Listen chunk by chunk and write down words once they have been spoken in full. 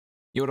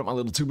Yo, what up, my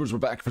little tubers? We're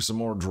back for some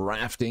more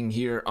drafting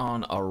here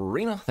on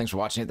Arena. Thanks for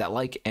watching. Hit that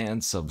like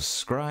and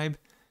subscribe.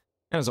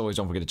 And as always,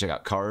 don't forget to check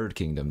out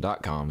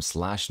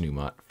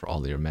cardkingdom.com/Numot for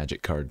all your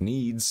magic card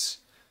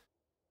needs.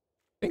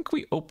 I think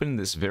we opened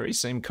this very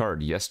same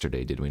card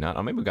yesterday, did we not?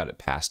 Oh, maybe we got it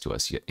passed to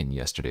us in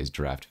yesterday's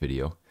draft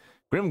video.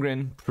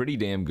 Grimgrin, pretty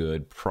damn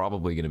good.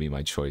 Probably going to be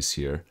my choice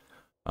here.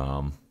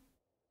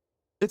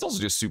 It's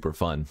also just super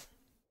fun.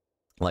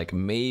 Like,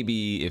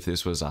 maybe if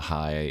this was a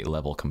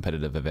high-level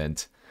competitive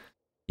event,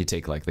 you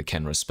take like the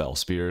Kenra Spell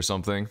Spear or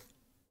something.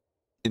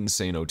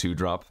 Insane O2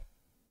 drop.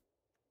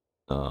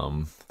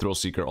 Thrill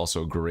Seeker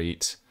also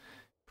great.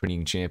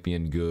 Printing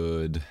Champion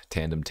good.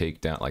 Tandem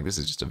Takedown. Like, this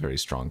is just a very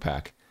strong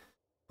pack.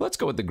 Let's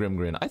go with the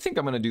Grimgrin. I think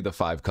I'm going to do the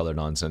 5-color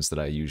nonsense that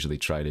I usually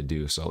try to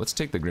do. So let's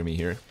take the Grimmy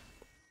here.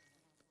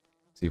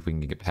 See if we can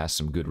get past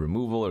some good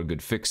removal or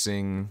good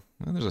fixing.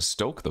 Well, there's a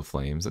Stoke the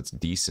Flames. That's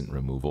decent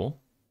removal.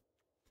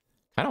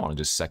 I don't want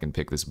to just second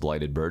pick this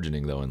Blighted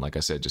Burgeoning though, and like I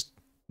said, just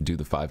do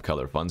the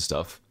 5-color fun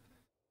stuff.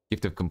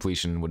 Gift of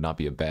Completion would not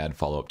be a bad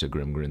follow-up to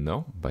Grimgrin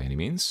though, by any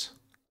means.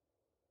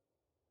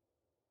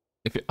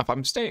 If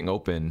I'm staying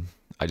open,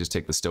 I just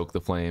take the Stoke the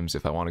Flames.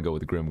 If I want to go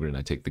with Grimgrin,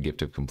 I take the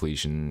Gift of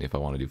Completion. If I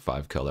want to do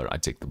 5-color, I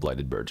take the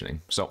Blighted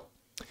Burgeoning. So,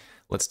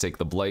 let's take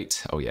the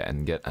Blight. Oh yeah,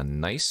 and get a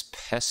nice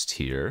Pest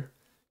here.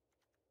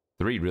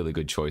 3 really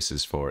good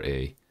choices for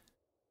a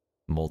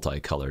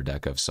multicolor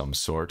deck of some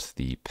sort.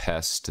 The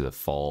Pest, the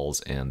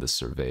Falls, and the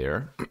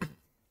Surveyor. Can't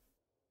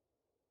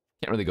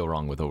really go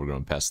wrong with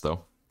Overgrown Pest,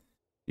 though.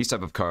 These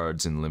type of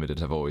cards in Limited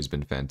have always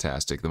been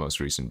fantastic, the most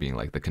recent being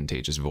like the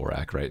Contagious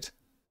Vorak, right?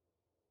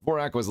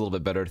 Vorak was a little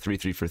bit better,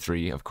 3/3 for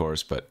 3, of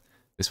course, but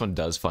this one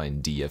does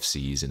find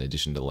DFCs in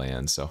addition to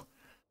land, so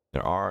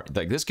there are,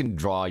 like, this can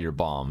draw your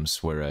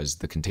bombs, whereas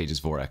the Contagious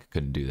Vorak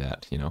couldn't do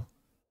that, you know?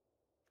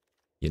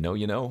 You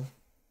know,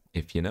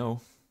 if you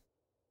know.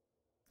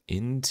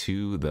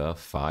 Into the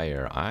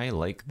Fire. I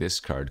like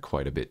this card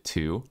quite a bit,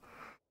 too.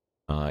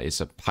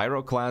 It's a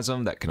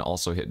Pyroclasm that can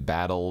also hit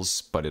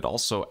battles, but it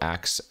also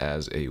acts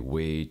as a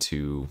way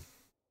to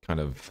kind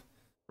of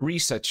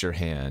reset your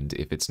hand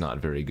if it's not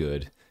very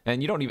good.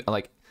 And you don't even,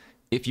 like,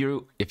 if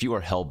you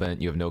are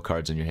Hellbent, you have no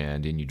cards in your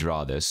hand, and you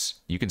draw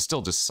this, you can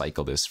still just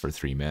cycle this for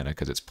 3 mana,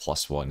 because it's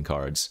 +1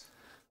 cards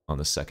on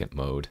the second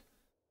mode.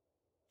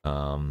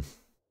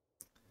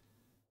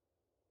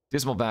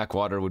 Dismal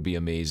Backwater would be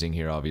amazing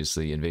here,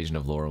 obviously. Invasion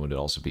of Lorien would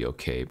also be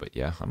okay, but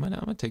yeah, I'm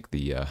gonna take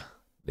the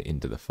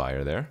Into the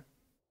Fire there.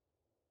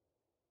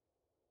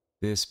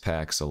 This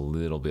pack's a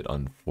little bit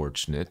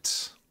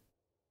unfortunate.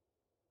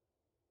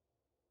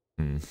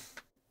 I'm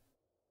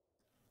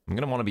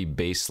gonna want to be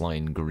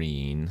baseline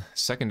green.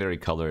 Secondary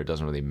color, it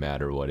doesn't really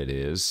matter what it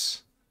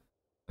is.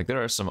 Like,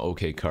 there are some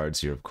okay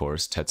cards here, of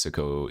course.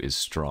 Tetsuko is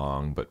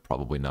strong, but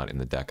probably not in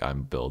the deck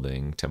I'm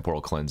building.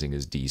 Temporal Cleansing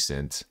is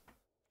decent.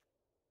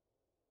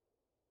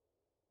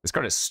 This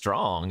card is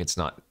strong. It's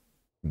not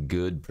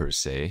good, per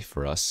se,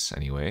 for us,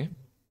 anyway.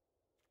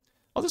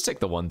 I'll just take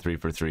the 1/3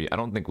 for 3. I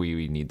don't think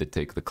we need to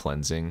take the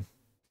Cleansing.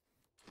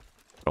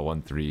 But a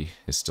 1/3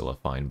 is still a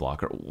fine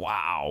blocker.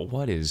 Wow,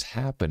 what is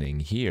happening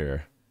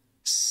here?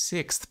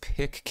 6th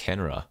pick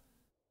Kenra.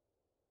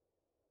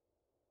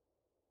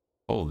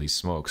 Holy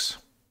smokes.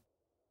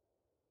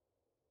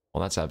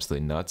 Well, that's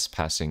absolutely nuts.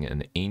 Passing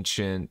an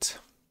Ancient.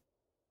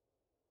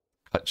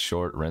 Cut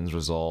short, Ren's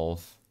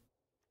Resolve.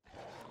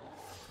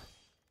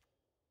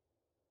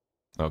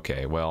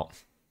 Okay, well.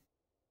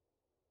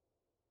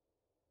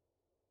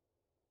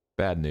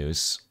 Bad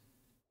news.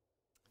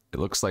 It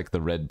looks like the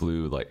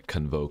red-blue, like,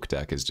 Convoke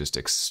deck is just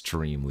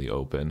extremely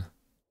open.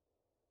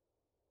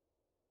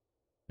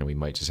 And we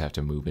might just have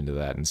to move into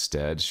that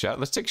instead.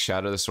 Let's take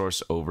Shadow the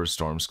Source over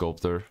Storm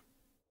Sculptor.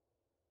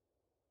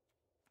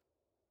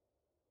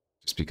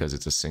 Just because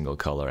it's a single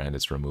color and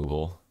it's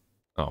removal.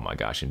 Oh my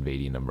gosh,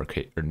 Invasion of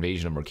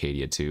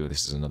Mercadia too.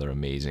 This is another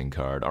amazing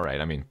card.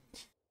 Alright, I mean,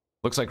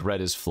 looks like red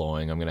is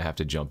flowing. I'm going to have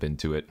to jump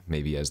into it,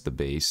 maybe as the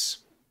base.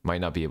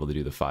 Might not be able to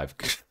do the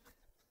 5.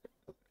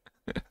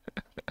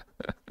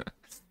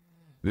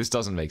 This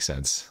doesn't make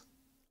sense.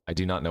 I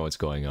do not know what's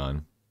going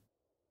on.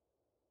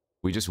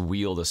 We just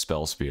wield a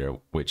Spell Spear,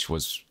 which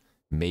was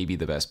maybe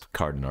the best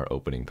card in our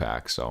opening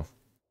pack, so.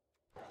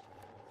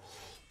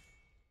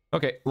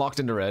 Okay,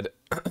 locked into red.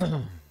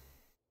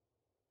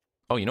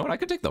 Oh, you know what? I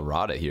could take the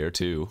Rada here,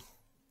 too.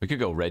 We could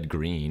go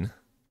red-green.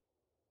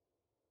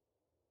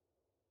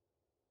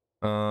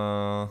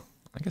 I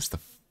guess the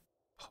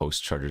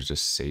Host Charger is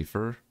just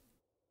safer.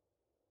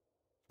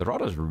 The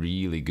Rada's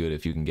really good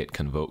if you can get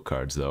Convoke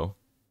cards, though.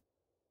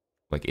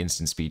 Like,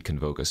 instant speed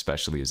Convoke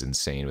especially is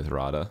insane with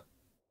Rada.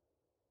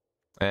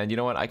 And you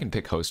know what? I can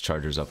pick Host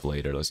Chargers up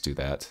later. Let's do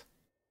that.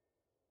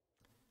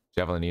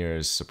 Javelineer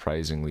is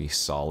surprisingly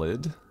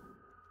solid.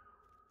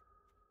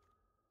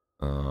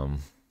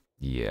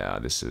 Yeah,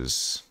 this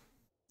is...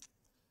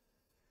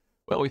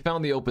 Well, we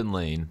found the open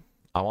lane.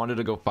 I wanted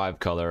to go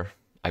 5-color.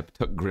 I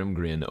took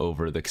Grimgrin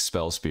over the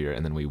Spell Spear,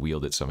 and then we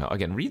wheeled it somehow.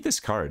 Again, read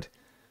this card.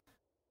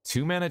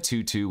 2 mana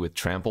 2/2 with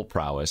Trample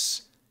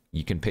Prowess.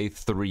 You can pay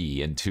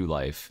 3 and 2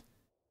 life.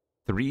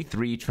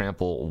 3/3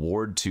 trample,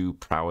 ward 2,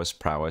 prowess,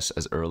 prowess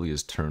as early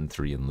as turn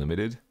 3 in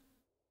limited.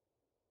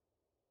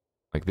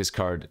 Like, this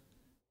card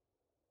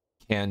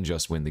can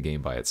just win the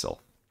game by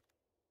itself.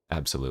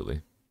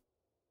 Absolutely.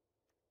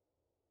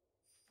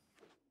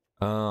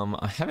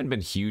 I haven't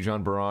been huge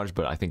on Barrage,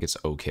 but I think it's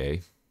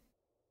okay.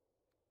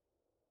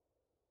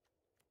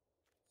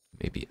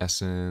 Maybe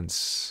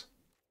Essence.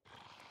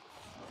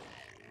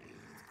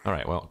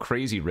 Alright, well,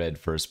 crazy red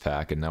first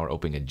pack, and now we're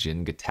opening a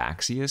Jin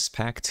Gataxias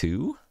pack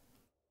 2?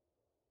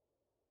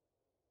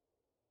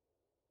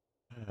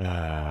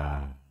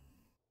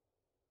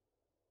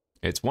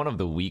 It's one of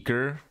the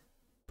weaker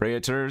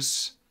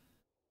Praetors,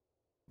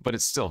 but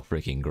it's still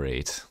freaking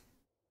great.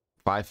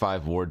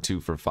 5/5 ward 2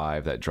 for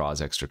 5, that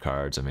draws extra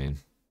cards. I mean,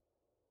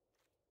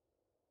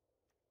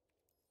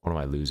 what am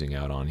I losing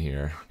out on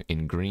here?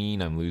 In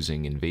green, I'm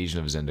losing Invasion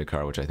of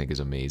Zendikar, which I think is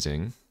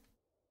amazing.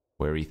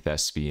 Wary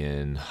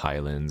Thespian,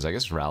 Highlands. I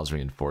guess Ral's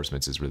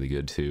Reinforcements is really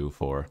good too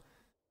for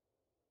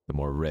the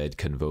more red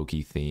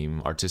Convoke-y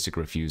theme. Artistic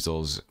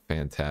Refusals,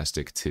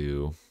 fantastic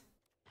too.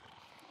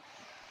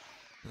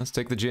 Let's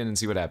take the Jin and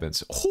see what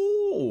happens.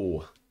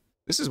 Oh!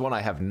 This is one I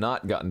have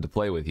not gotten to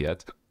play with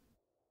yet.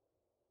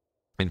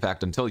 In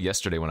fact, until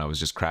yesterday when I was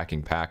just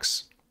cracking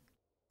packs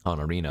on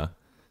Arena,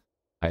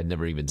 I had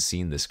never even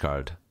seen this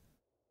card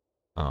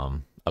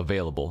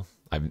available.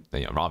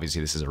 Obviously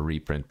this is a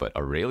reprint, but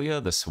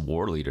Aurelia, this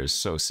War Leader, is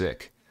so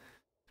sick.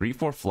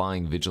 3/4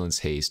 flying, vigilance,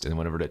 haste, and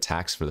whenever it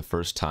attacks for the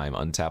first time,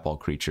 untap all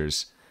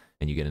creatures,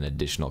 and you get an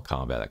additional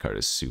combat. That card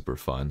is super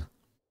fun.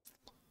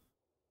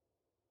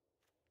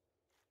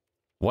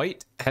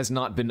 White has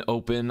not been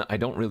open. I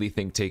don't really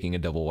think taking a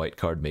double white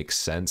card makes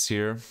sense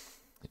here.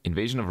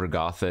 Invasion of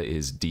Regatha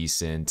is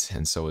decent,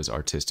 and so is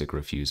Artistic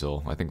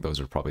Refusal. I think those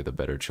are probably the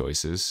better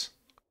choices.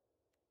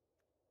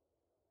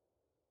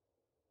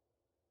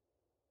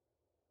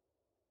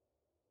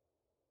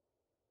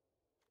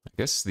 I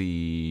guess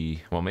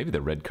well, maybe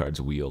the red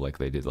cards wheel like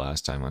they did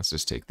last time. Let's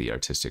just take the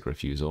Artistic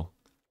Refusal.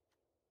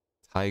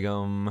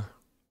 Tigum.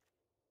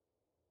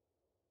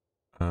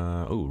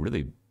 Oh,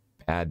 really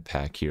bad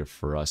pack here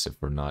for us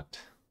if we're not...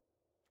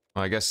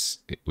 Well, I guess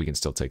we can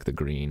still take the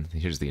green.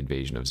 Here's the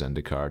Invasion of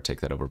Zendikar.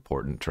 Take that over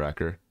Portent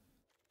Tracker.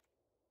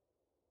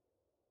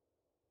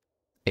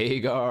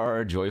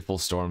 Agar, Joyful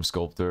Storm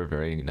Sculptor.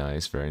 Very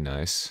nice, very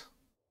nice.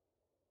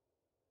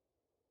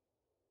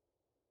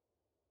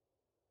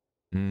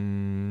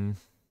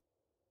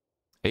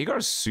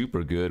 Agar's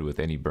super good with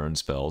any burn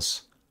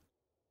spells.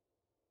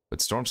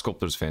 But Storm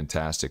Sculptor's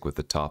fantastic with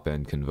the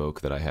top-end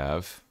Convoke that I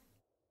have.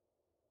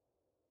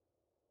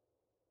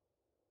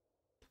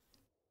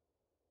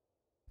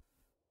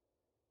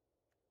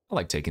 I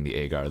like taking the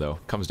Agar, though.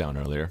 Comes down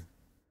earlier.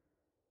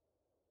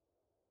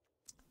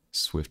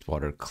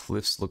 Swiftwater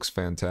Cliffs looks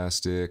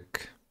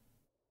fantastic.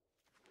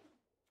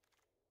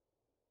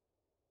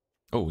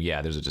 Oh,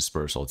 yeah, there's a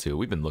Dispersal, too.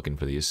 We've been looking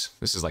for these.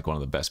 This is like one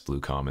of the best blue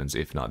commons,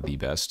 if not the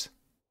best.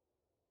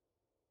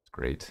 It's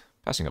great.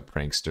 Passing up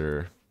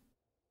Prankster.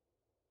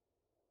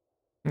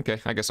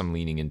 Okay, I guess I'm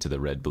leaning into the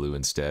red-blue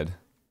instead.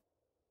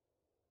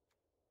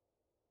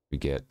 We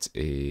get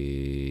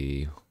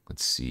a...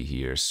 Let's see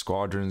here.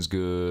 Squadron's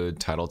good.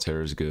 Tidal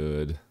Terror's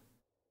good.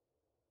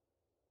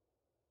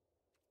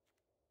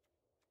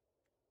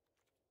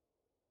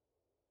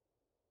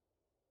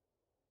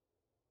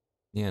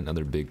 Yeah,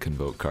 another big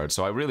Convoke card.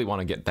 So I really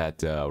want to get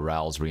that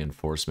Ral's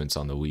Reinforcements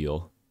on the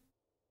wheel.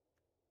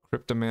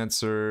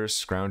 Cryptomancer,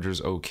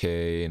 Scrounger's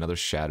okay. Another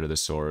Shatter the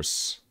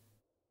Source.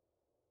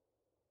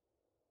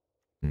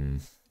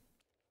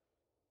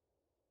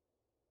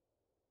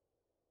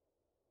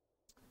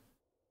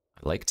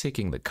 I like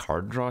taking the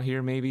card draw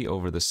here, maybe,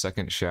 over the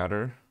second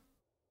Shatter.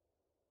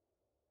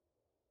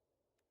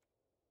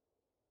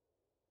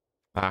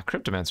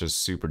 Cryptomancer's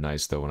super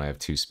nice, though, when I have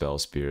 2 Spell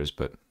Spears,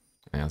 but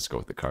yeah, let's go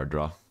with the card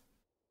draw.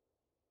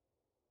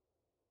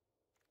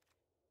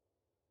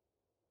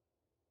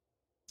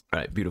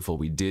 Alright, beautiful.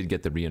 We did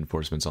get the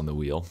reinforcements on the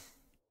wheel.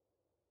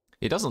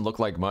 It doesn't look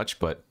like much,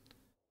 but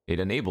it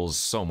enables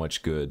so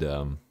much good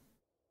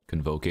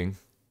convoking.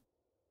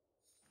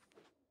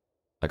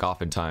 Like,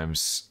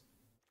 oftentimes,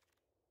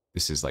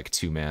 this is like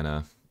 2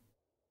 mana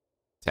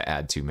to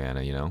add 2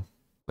 mana, you know,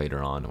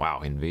 later on.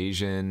 Wow,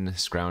 Invasion,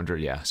 Scrounger,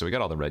 yeah. So we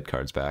got all the red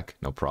cards back,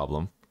 no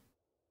problem.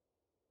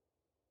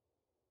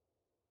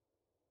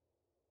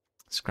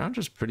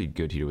 Scrounger's pretty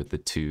good here with the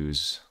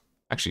 2s.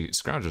 Actually,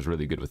 Scrounger's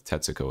really good with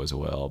Tetsuko as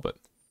well, but...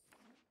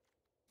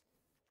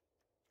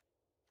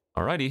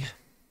 Alrighty.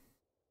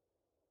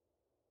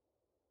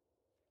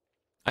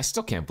 I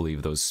still can't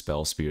believe those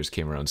Spell Spears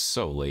came around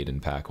so late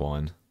in Pack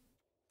 1.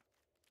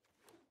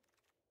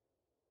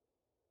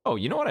 Oh,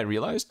 you know what I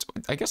realized?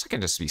 I guess I can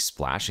just be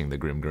splashing the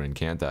Grimgrin,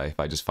 can't I? If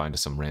I just find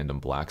some random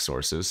black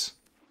sources.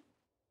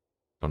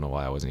 Don't know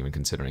why I wasn't even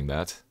considering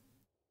that.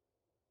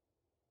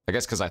 I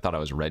guess because I thought I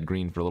was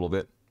red-green for a little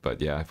bit. But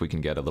yeah, if we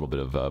can get a little bit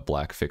of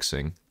black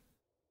fixing,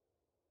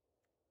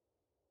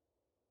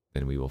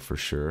 then we will for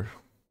sure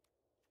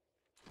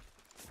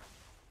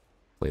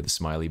play the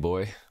smiley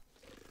boy.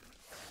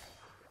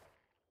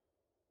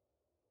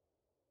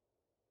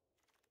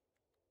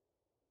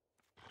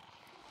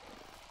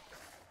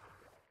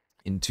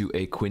 into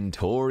a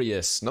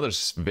Quintorius. Another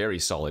very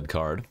solid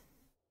card.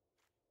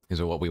 Is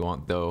it what we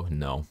want, though?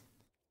 No.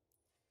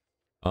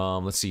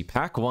 Let's see.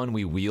 Pack 1,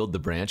 we wield the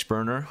Branch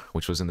Burner,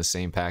 which was in the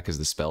same pack as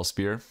the Spell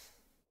Spear.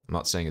 I'm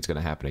not saying it's going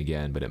to happen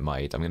again, but it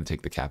might. I'm going to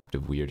take the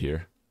Captive Weird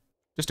here.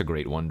 Just a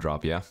great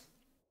 1-drop, yeah.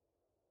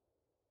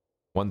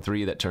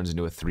 1/3 that turns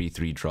into a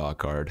 3/3 draw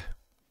card.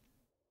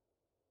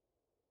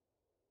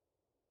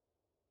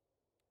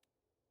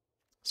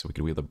 So we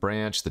could wield the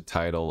Branch, the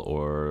Title,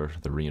 or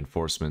the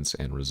Reinforcements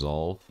and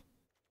Resolve.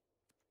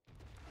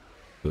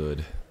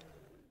 Good.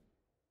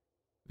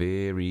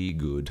 Very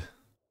good.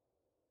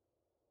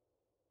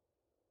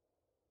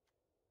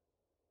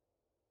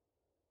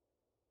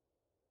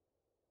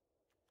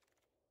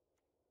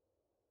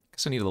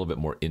 Guess I need a little bit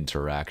more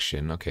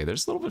interaction. Okay,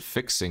 there's a little bit of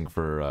fixing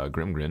for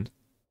Grimgrin.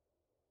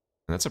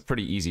 And that's a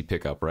pretty easy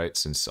pickup, right?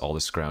 Since all the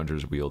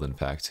Scroungers wield in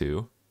pack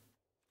 2.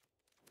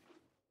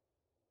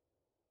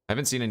 I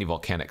haven't seen any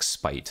Volcanic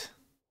Spite.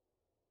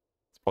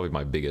 It's probably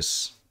my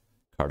biggest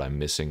card I'm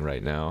missing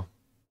right now.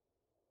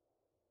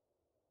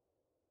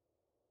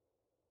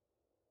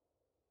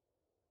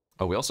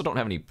 Oh, we also don't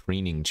have any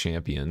Preening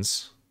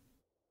Champions.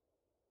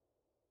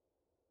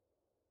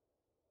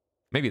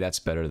 Maybe that's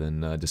better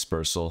than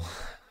Dispersal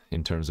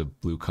in terms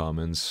of blue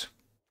commons.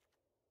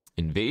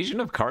 Invasion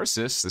of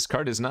Karsus. This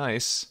card is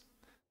nice.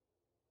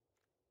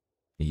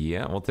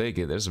 Yeah, we'll take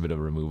it. There's a bit of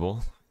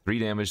removal. 3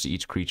 damage to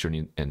each creature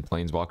and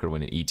Planeswalker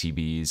when it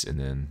ETBs, and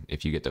then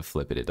if you get to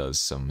flip it, it does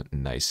some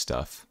nice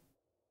stuff.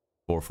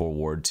 4/4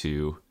 ward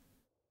 2.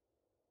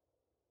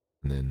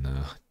 And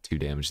then 2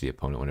 damage to the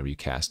opponent whenever you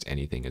cast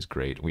anything is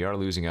great. We are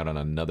losing out on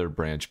another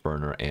Branch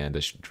Burner and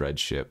a Dread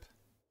Ship.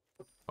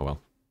 Oh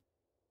well.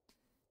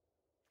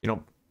 You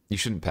know, you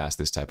shouldn't pass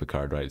this type of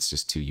card, right? It's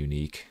just too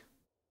unique.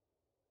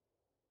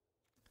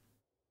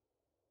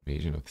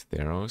 Invasion of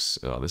Theros.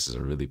 Oh, this is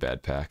a really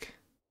bad pack.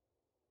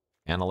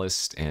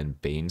 Analyst and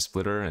Bane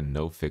Splitter and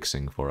no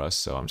fixing for us,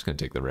 so I'm just going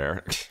to take the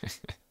rare.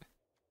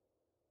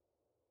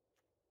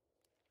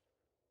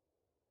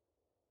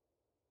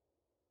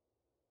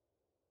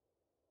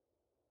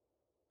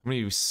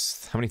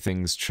 How many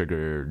things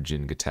trigger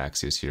Jin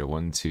Gataxias here?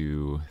 1,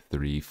 2,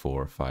 3,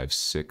 4, 5,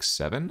 6,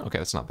 7? Okay,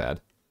 that's not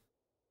bad.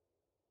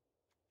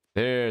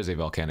 There's a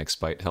Volcanic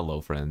Spite. Hello,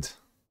 friend.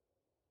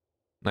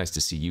 Nice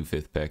to see you,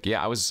 5th pick.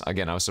 Yeah, I was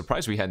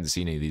surprised we hadn't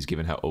seen any of these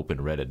given how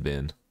open red had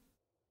been.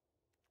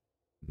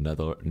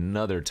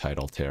 Another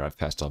Title Tear. I've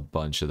passed a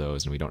bunch of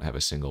those and we don't have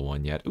a single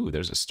one yet. Ooh,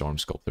 there's a Storm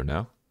Sculptor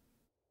now.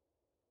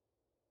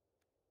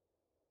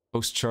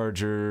 Post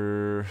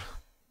Charger.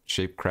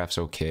 Shapecraft's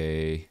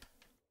okay.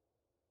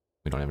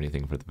 We don't have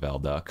anything for the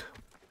Valduck.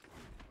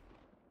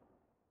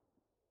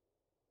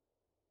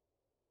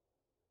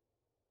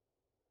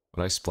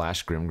 Would I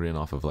splash Grimgrin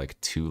off of like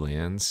 2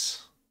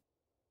 lands?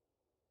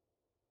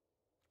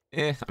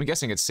 I'm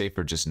guessing it's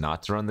safer just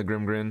not to run the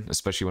Grimgrin,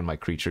 especially when my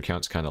creature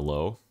count's kind of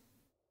low.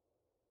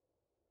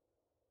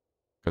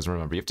 Because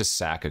remember, you have to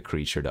sack a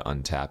creature to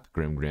untap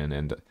Grimgrin,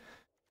 and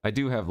I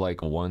do have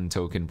like 1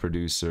 token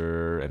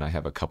producer, and I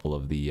have a couple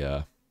of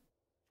the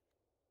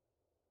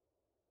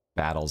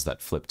battles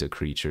that flip to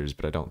creatures,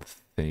 but I don't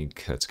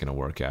think that's going to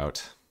work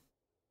out.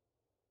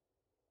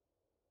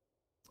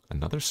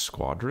 Another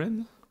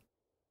Squadron?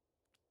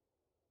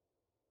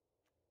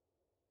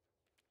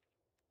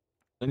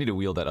 I need to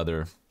wield that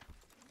other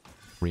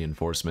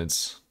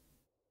reinforcements.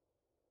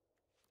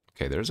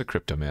 Okay, there's a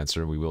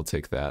Cryptomancer. We will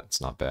take that.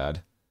 It's not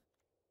bad.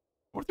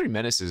 4/3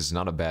 Menace is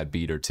not a bad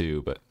beater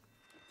too, but...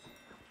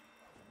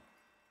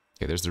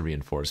 Okay, there's the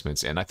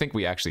reinforcements. And I think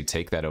we actually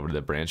take that over to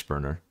the Branch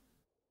Burner.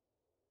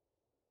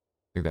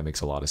 I think that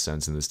makes a lot of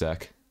sense in this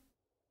deck.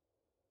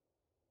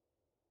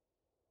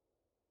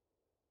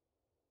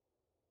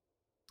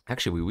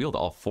 Actually, we wield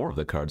all 4 of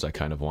the cards I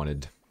kind of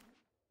wanted.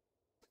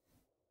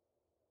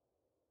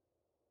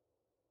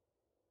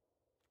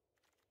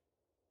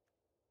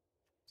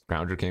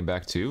 Scrounger came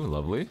back too,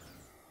 lovely.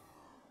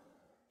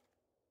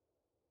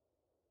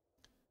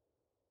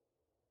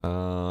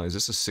 Is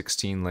this a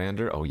 16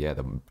 lander? Oh yeah,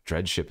 the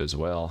Dread Ship as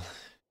well.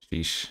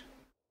 Sheesh.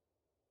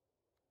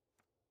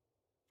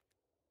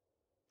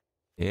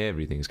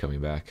 Everything's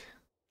coming back.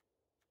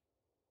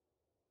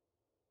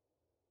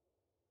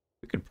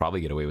 We could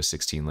probably get away with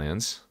 16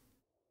 lands.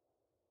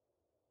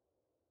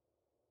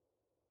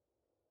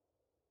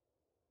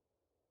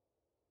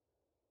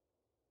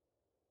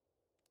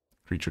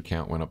 Creature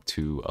count went up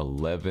to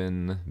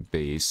 11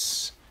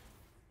 base.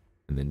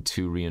 And then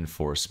 2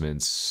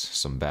 reinforcements,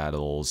 some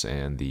battles,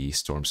 and the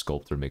Storm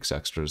Sculptor makes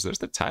extras. There's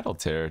the Title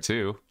Tear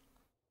too.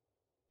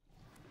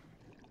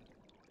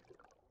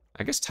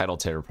 I guess Title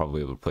Tear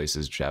probably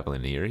replaces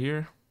Javelineer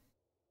here.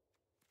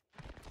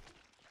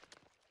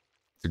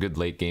 It's a good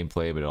late game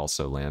play, but it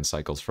also land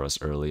cycles for us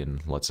early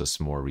and lets us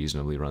more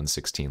reasonably run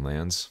 16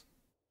 lands.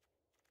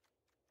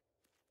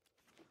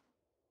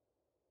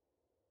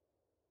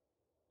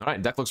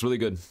 Alright, deck looks really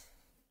good.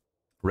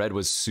 Red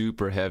was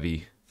super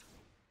heavy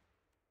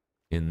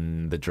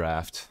in the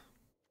draft.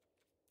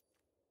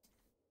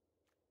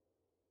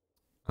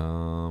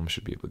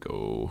 Should be able to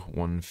go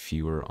 1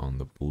 fewer on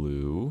the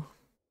blue.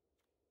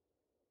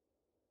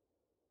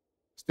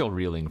 Still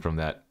reeling from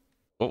that.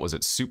 What was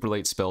it? Super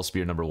late Spell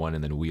Spear number 1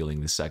 and then wheeling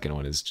the second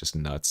one is just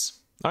nuts.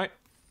 Alright.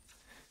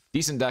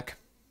 Decent deck.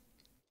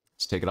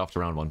 Let's take it off to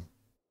round 1.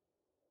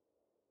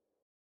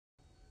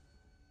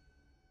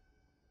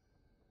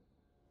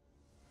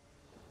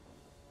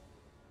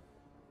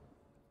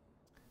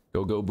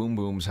 Go, go, boom,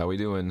 booms. How we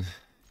doing?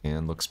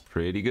 Hand looks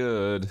pretty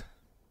good.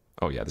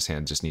 Oh yeah, this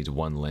hand just needs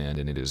 1 land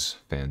and it is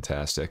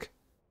fantastic.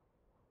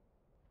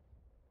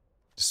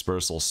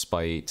 Dispersal,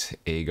 Spite,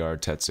 Agar,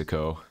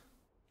 Tetsuko.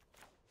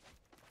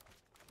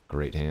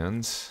 Great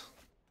hands.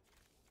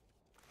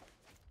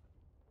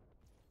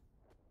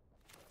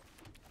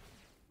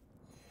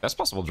 Best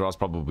possible draws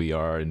probably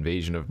are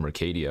Invasion of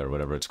Mercadia or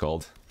whatever it's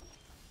called.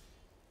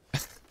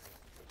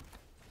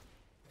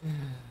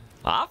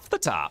 Off the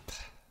top.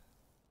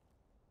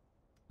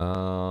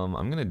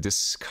 I'm gonna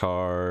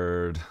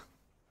discard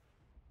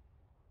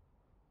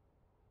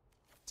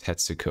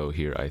Tetsuko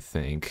here, I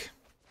think.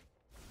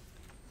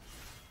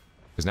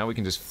 Because now we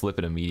can just flip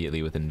it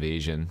immediately with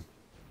Invasion.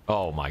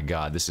 Oh my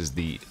god, this is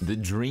the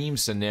dream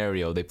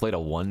scenario. They played a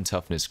 1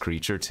 toughness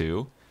creature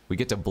too. We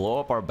get to blow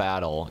up our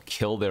battle,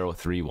 kill their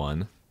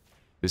 3/1.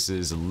 This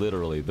is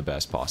literally the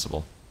best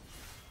possible.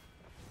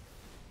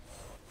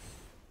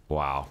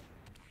 Wow.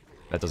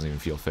 That doesn't even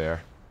feel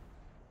fair.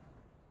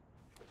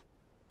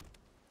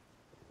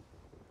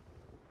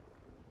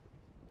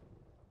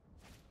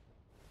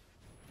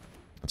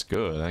 That's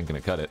good. I ain't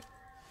gonna cut it.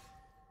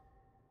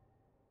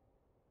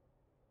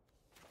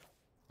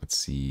 Let's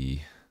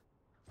see.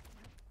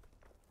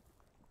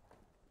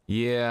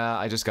 Yeah,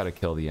 I just gotta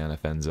kill the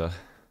Anafenza.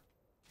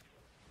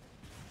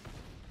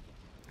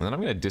 And then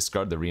I'm gonna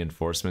discard the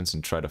reinforcements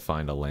and try to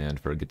find a land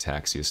for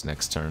Gitaxias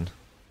next turn.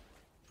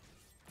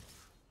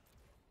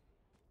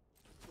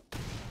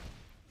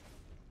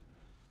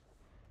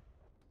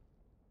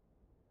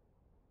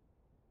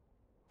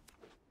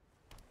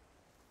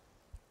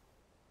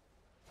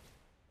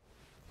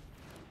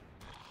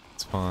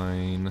 It's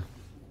fine.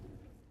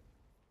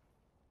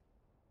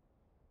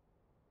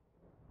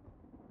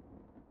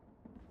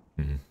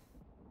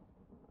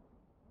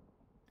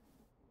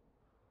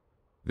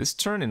 This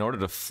turn, in order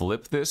to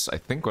flip this, I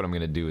think what I'm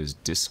going to do is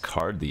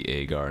discard the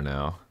Agar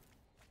now.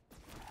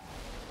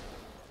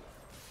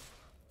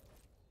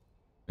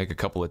 Make a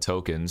couple of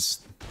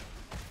tokens.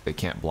 They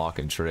can't block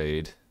and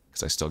trade,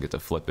 because I still get to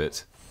flip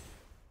it.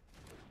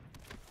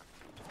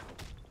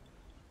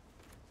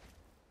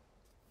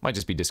 Might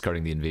just be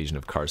discarding the Invasion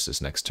of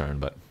Karsus next turn,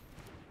 but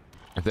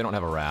if they don't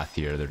have a Wrath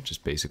here, they're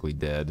just basically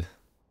dead.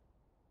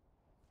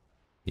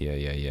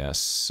 Yeah.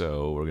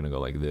 So we're going to go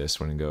like this.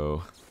 We're going to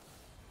go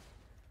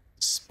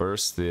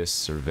disperse this,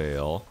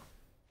 surveil.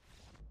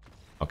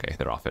 Okay,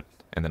 they're off it.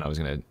 And then I was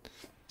going to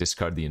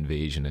discard the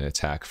Invasion and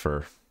attack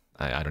for,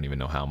 I don't even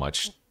know how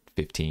much,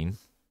 15?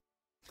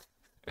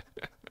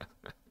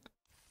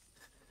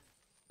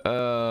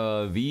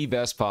 The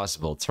best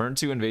possible. Turn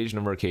 2 Invasion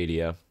of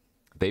Mercadia.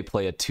 They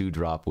play a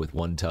 2-drop with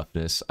 1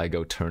 toughness. I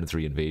go turn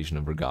 3 Invasion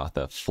of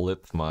Vergotha.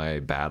 Flip my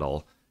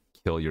battle.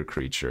 Kill your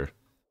creature.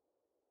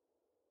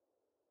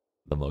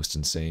 The most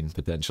insane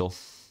potential.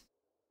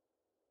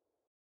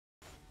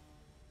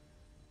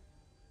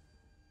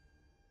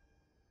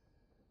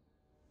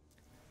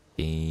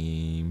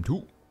 Game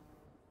 2.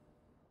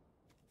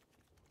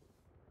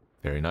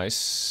 Very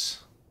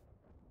nice.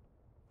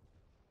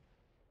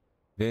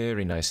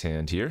 Very nice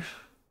hand here.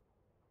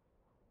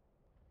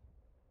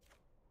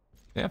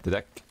 Yeah, if the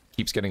deck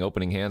keeps getting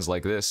opening hands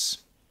like this,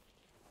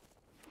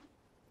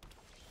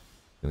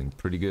 feeling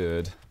pretty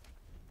good.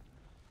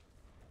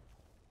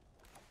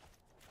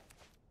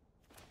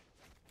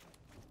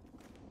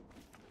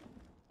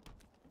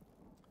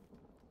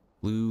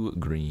 Blue,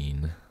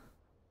 green.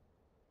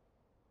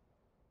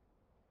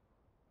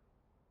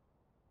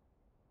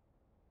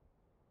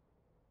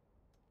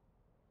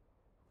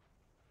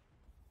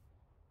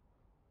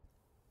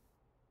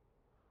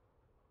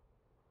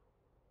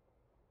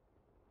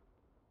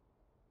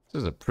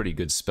 This is a pretty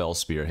good Spell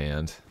Spear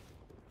hand.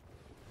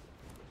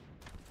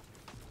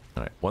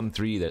 Alright,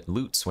 1/3 that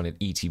loots when it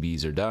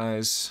ETBs or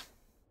dies.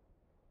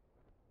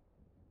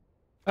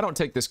 I don't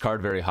take this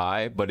card very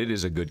high, but it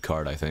is a good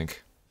card, I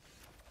think.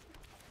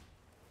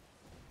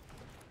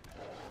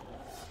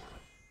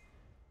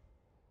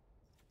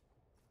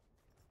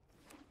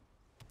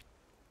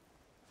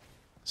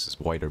 This is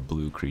white or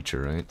blue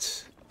creature,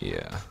 right?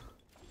 Yeah.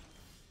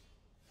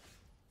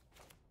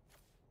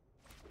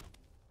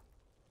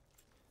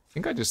 I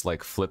think I just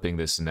like flipping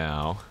this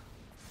now.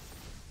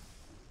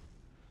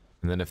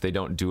 And then if they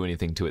don't do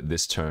anything to it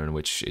this turn,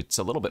 which it's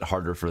a little bit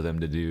harder for them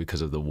to do because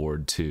of the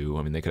ward too.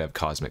 I mean, they could have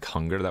Cosmic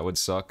Hunger, that would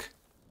suck.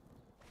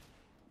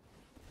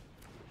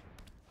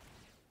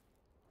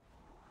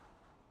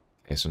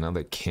 Okay, so now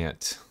they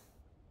can't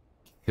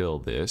kill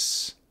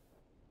this.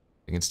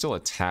 They can still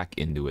attack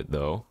into it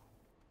though.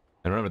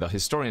 And remember, the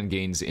Historian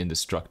gains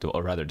Indestructible,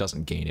 or rather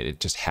doesn't gain it, it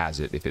just has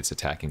it if it's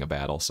attacking a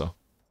battle, so.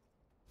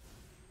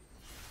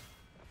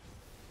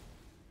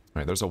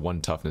 Alright, there's a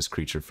 1 toughness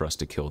creature for us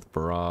to kill with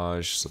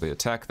Barrage. So they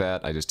attack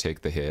that, I just take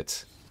the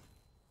hit.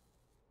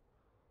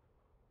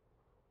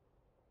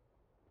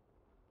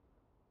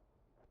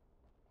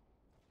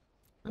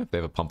 If they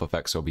have a pump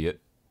effect, so be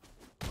it.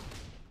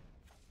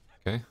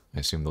 Okay, I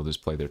assume they'll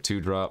just play their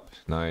 2-drop.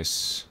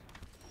 Nice.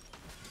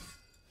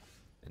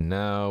 And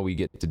now we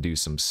get to do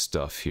some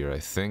stuff here, I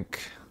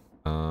think.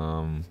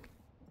 Damn.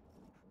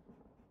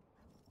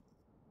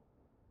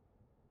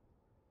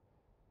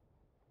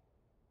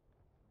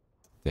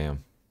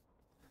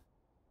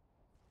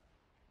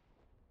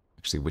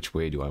 Actually, which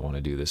way do I want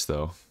to do this,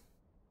 though?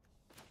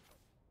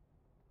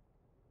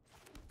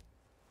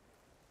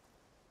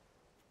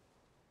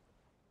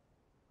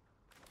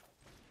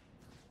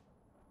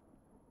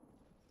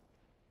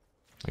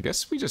 I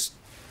guess we just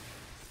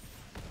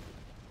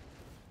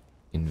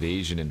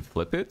invasion and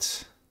flip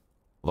it.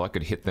 Although I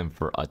could hit them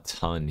for a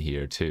ton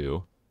here,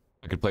 too.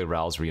 I could play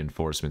Ral's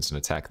reinforcements and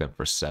attack them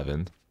for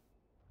 7.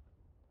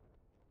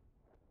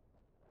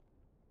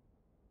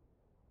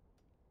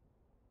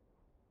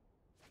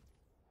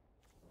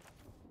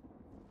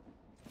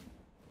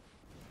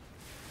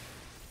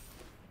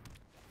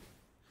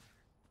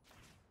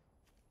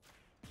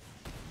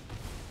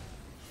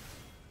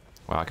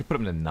 Wow, I could put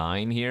him to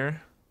 9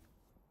 here.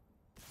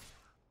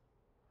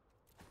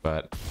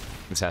 But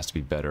this has to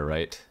be better,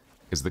 right?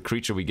 Because the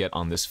creature we get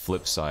on this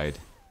flip side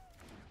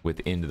with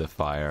Into the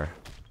Fire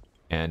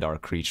and our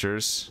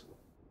creatures...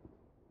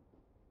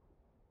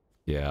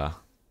 Yeah.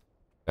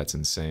 That's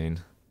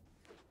insane.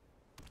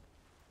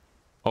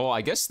 Oh,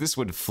 I guess this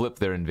would flip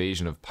their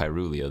invasion of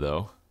Pyrulia,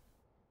 though.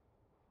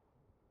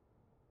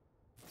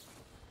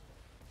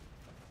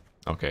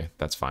 Okay,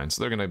 that's fine.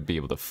 So they're gonna be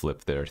able to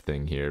flip their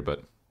thing here,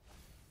 but...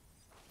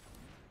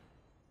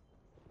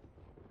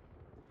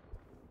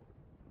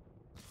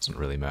 Doesn't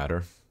really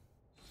matter.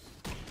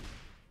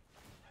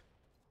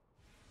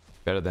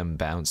 Better them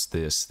bounce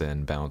this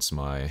than bounce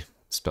my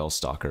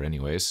Spellstalker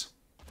anyways.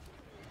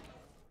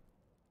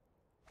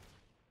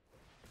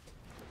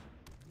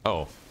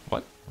 Oh,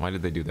 what? Why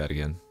did they do that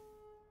again?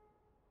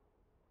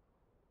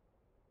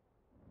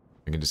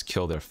 I can just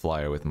kill their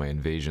flyer with my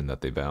invasion that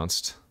they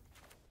bounced.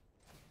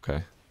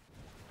 Okay.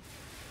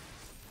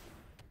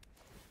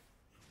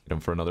 Hit them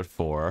for another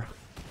 4.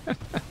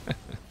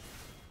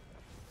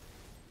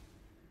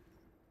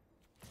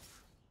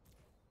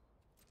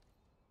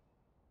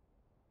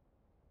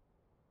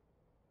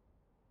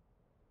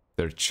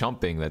 They're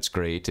chumping, that's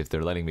great. If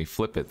they're letting me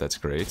flip it, that's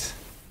great.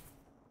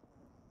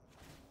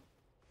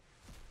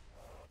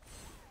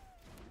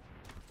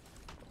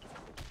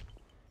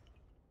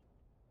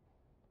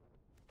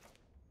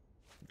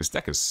 This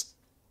deck is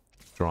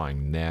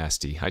drawing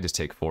nasty. I just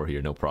take 4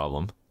 here, no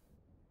problem.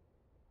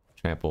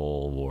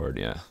 Trample, ward,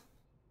 yeah.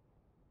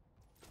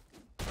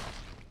 So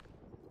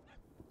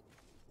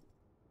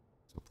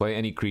play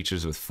any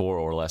creatures with 4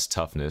 or less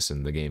toughness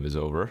and the game is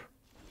over.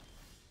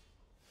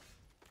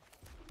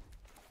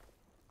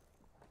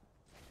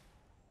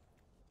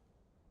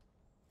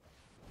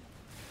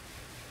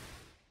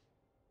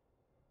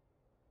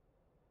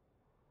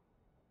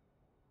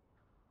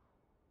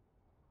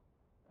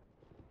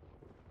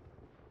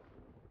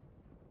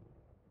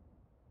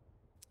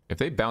 If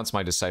they bounce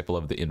my Disciple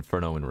of the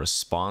Inferno in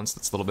response,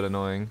 that's a little bit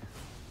annoying.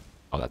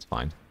 Oh, that's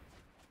fine.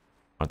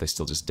 Aren't they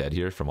still just dead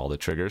here from all the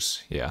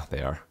triggers? Yeah,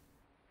 they are.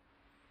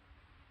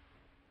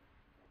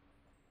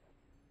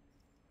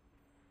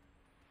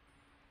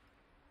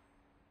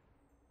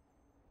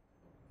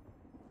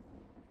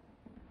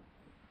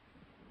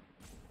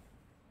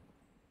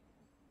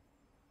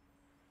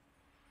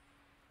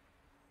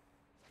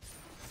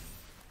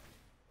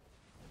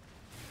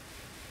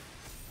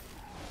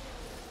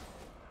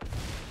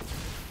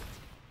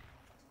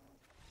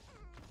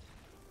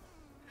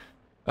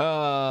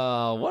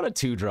 What a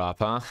 2-drop,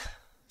 huh?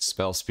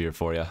 Spell Spear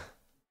for you.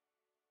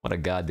 What a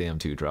goddamn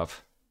 2-drop.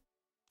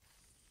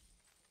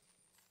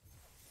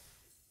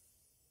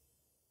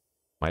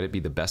 Might it be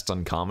the best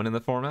uncommon in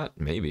the format?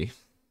 Maybe.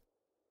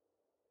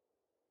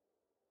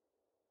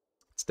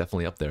 It's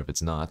definitely up there if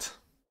it's not.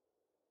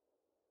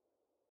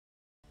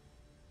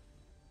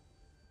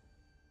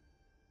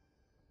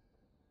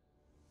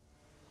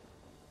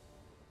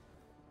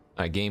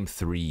 Game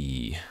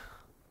 3.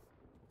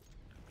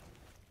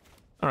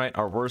 Alright,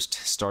 our worst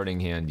starting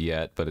hand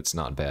yet, but it's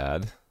not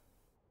bad.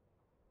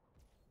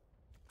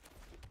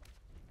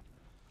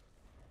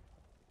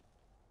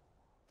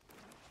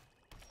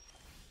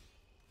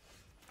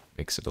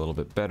 Makes it a little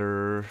bit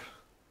better.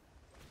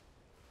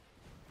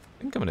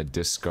 I think I'm going to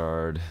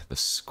discard the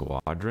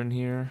Squadron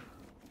here.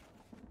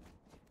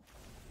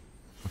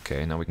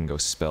 Okay, now we can go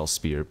Spell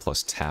Spear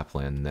plus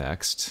Tapland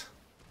next.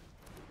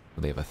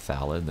 They have a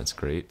Thallid, that's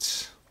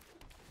great.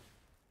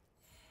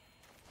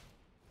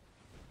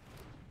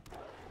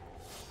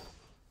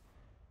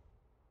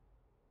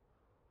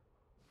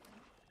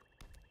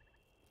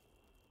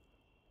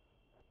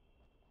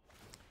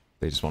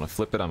 They just want to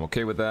flip it, I'm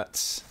okay with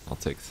that. I'll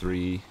take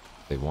 3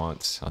 if they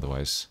want,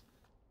 otherwise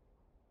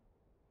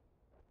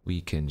we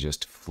can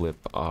just flip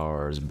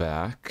ours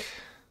back.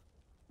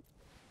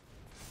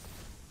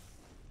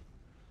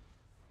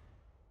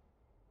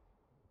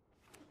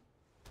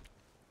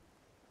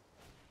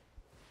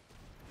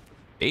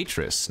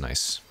 Atris,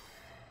 nice.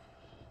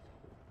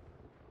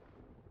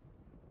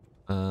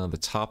 The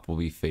top will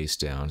be face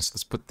down. So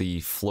let's put the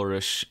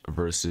Flourish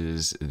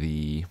versus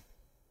the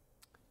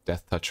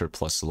Death Toucher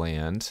plus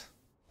land.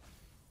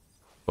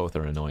 Both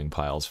are annoying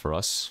piles for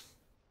us.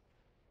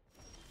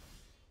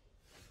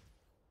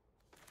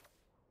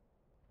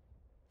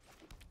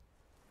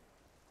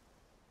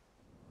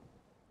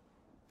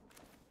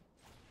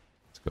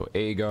 Let's go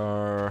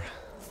Agar.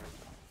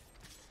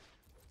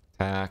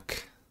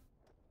 Attack.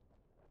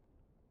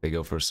 They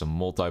go for some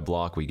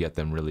multi-block. We get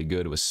them really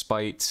good with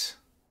Spite.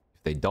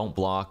 If they don't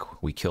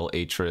block, we kill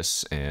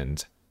Atris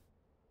and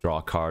draw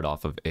a card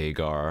off of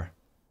Agar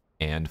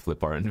and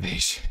flip our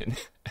invasion.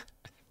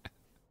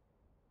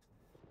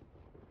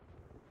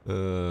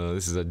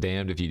 This is a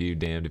damned if you do,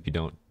 damned if you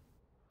don't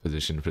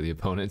position for the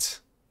opponents.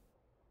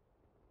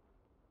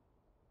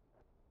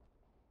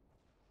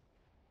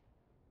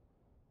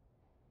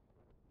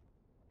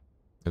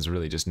 There's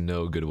really just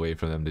no good way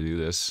for them to do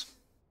this.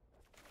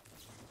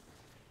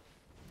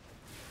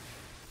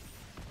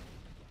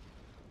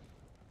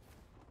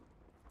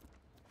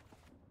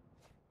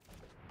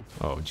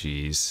 Oh,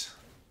 jeez.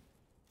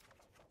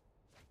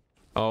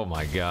 Oh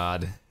my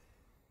god.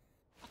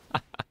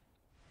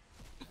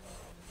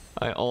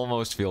 I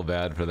almost feel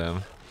bad for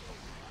them.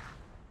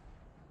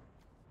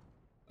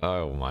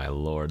 Oh my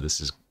lord, this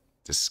is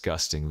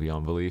disgusting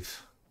beyond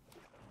belief.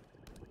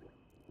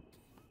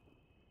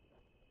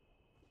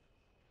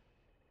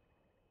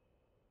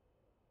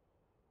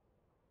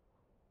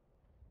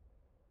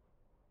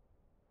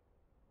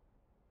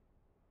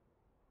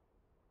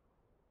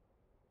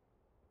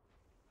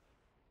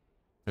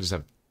 I just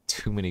have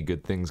too many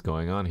good things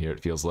going on here,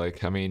 it feels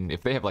like. I mean,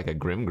 if they have like a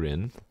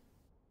Grimgrin,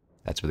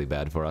 that's really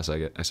bad for us,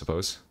 I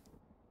suppose.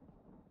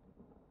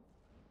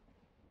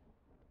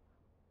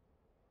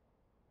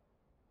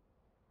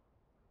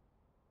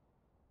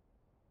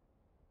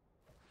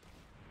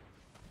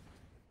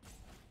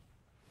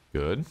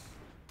 Good.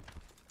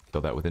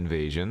 Kill that with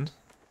Invasion.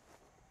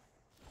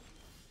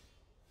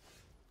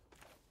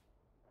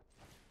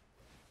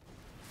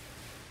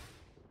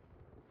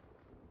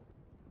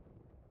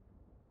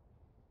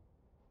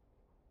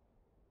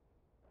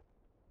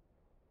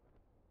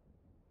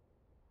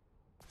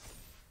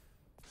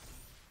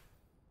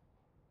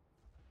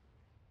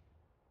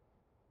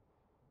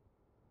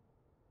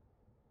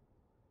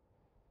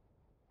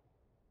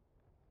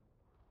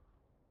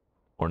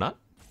 Or not?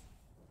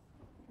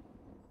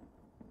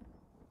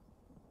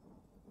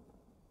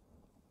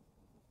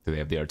 Do they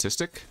have the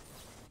artistic?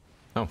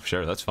 Oh,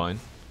 sure, that's fine.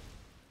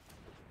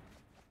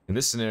 In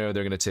this scenario,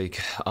 they're going to take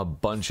a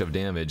bunch of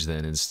damage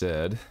then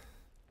instead.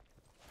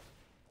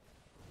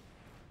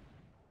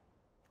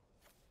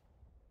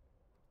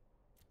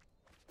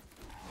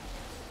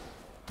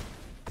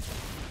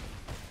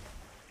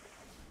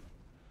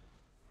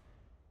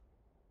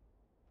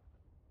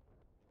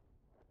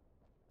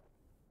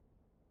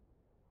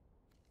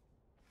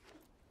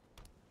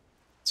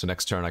 So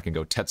next turn I can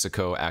go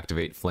Tetsuko,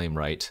 activate Flame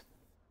Right.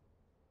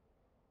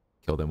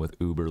 Kill them with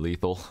uber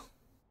lethal.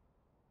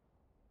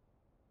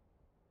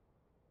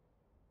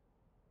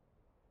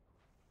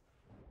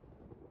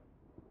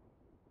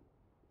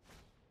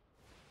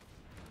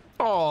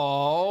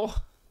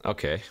 Oh,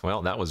 okay.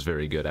 Well, that was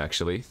very good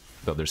actually,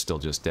 though they're still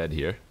just dead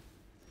here.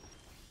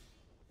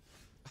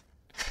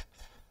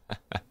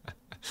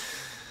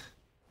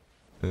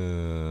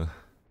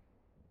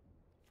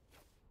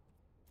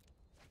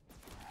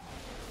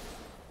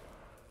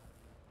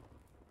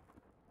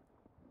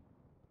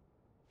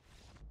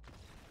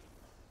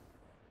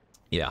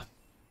 Yeah.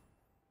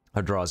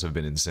 Our draws have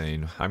been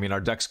insane. I mean, our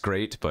deck's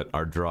great, but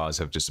our draws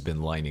have just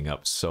been lining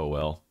up so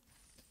well.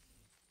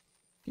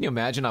 Can you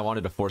imagine I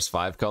wanted to force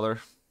 5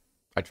 color?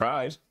 I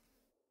tried.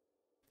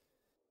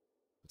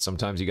 But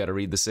sometimes you gotta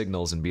read the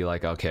signals and be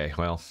like, okay,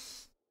 well,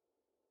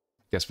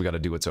 guess we gotta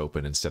do what's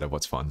open instead of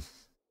what's fun.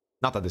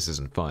 Not that this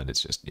isn't fun,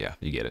 it's just, yeah,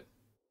 you get it.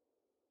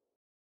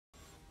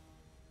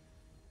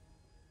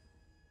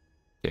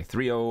 Okay,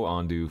 3-0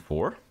 on to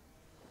 4.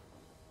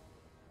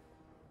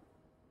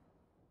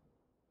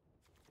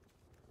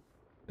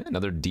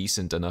 Another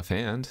decent enough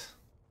hand.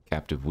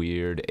 Captive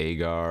Weird,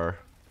 Agar.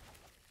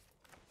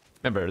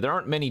 Remember, there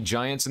aren't many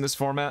giants in this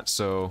format,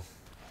 so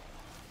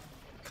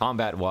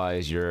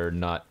combat-wise, you're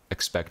not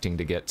expecting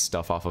to get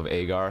stuff off of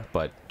Agar,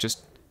 but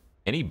just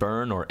any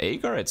burn or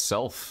Agar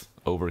itself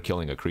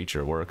overkilling a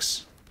creature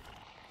works.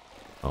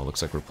 Oh,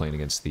 looks like we're playing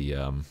against the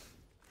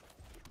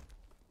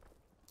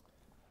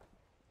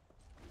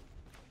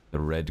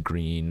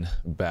red-green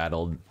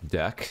battle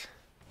deck.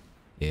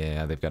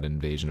 Yeah, they've got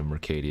Invasion of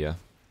Mercadia.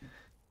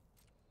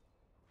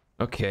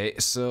 Okay,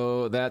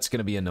 so that's going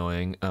to be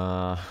annoying,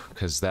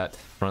 because that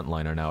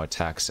frontliner now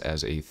attacks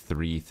as a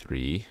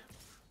 3/3.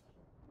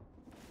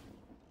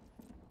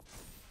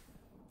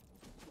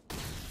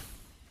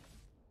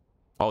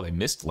 Oh, they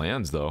missed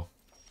lands, though.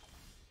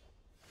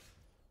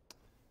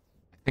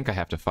 I think I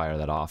have to fire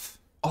that off.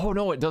 Oh,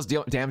 no, it does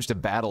damage to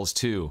battles,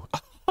 too.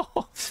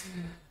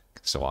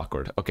 So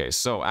awkward. Okay,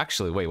 so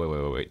actually,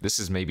 wait. This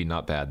is maybe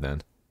not bad,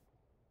 then.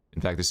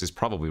 In fact, this is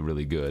probably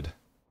really good.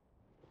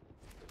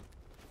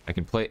 I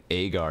can play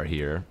Agar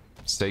here,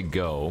 say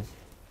go.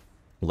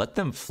 Let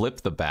them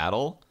flip the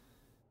battle.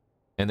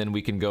 And then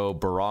we can go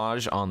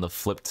barrage on the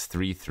flipped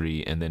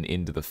 3/3 and then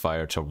into the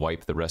fire to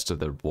wipe the rest of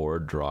their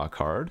board, draw a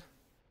card.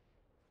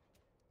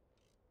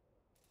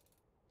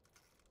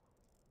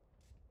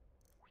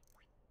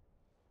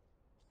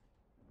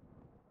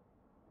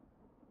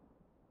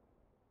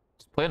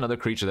 Just play another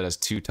creature that has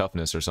 2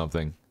 toughness or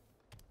something.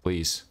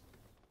 Please.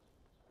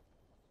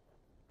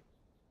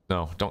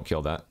 No, don't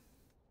kill that.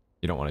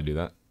 You don't want to do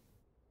that.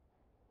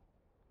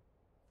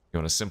 You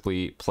want to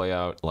simply play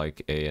out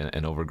like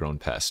an overgrown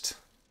pest.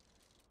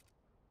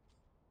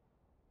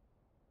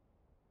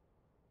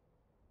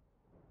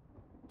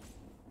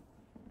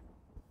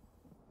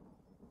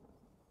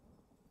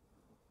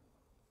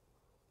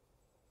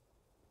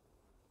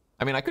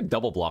 I mean, I could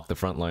double block the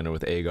frontliner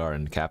with Agar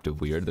and Captive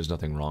Weird. There's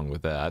nothing wrong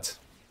with that.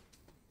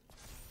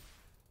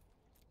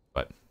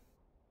 But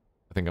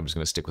I think I'm just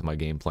going to stick with my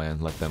game plan.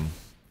 Let them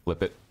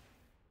flip it.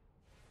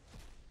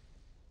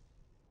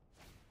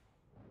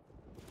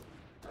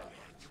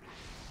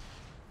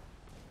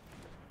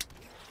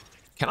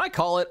 Can I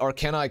call it or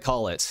can I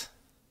call it?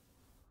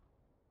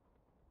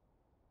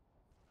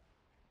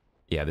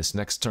 Yeah, this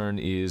next turn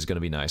is going to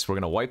be nice. We're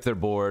going to wipe their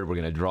board. We're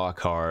going to draw a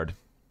card.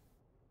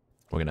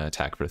 We're going to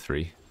attack for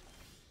 3.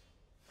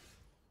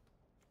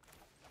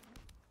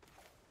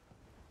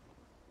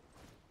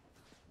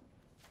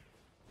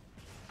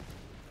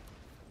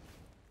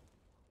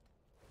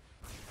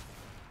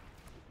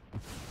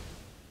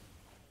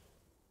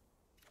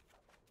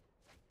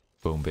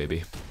 Boom,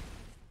 baby.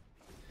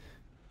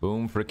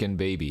 Boom, frickin'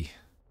 baby.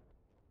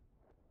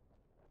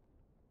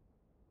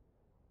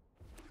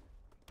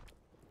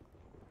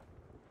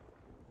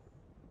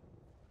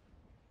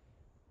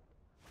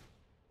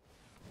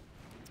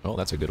 Oh,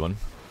 that's a good one.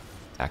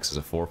 Acts as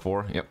a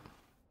 4/4. Yep.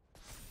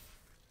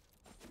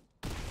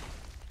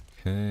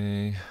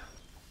 Okay.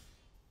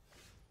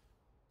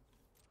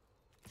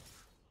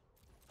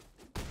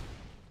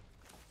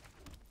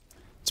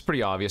 It's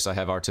pretty obvious I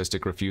have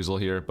artistic refusal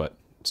here, but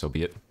so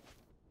be it.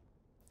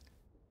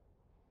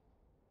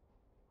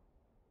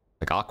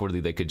 Like, awkwardly,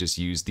 they could just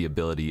use the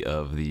ability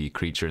of the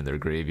creature in their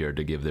graveyard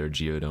to give their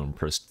Geodome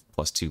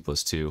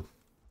 +2/+2.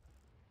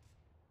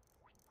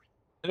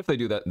 And if they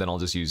do that, then I'll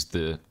just use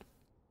the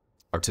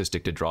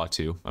artistic to draw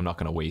 2. I'm not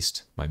going to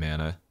waste my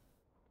mana.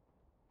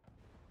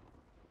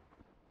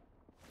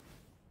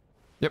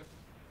 Yep.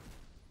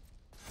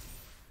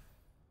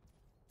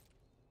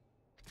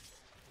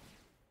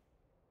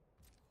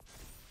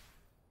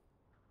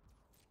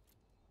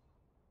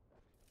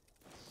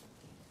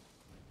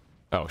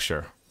 Oh,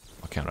 sure.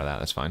 I'll counter that,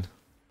 that's fine.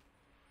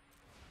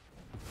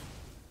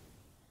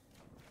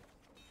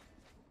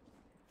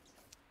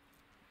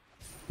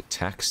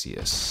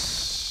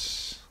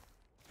 Taxius.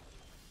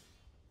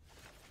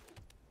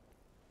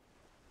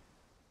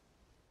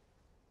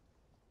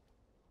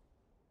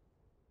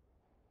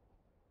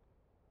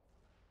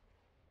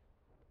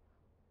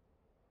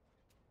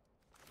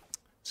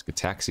 Is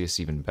Gataxius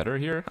even better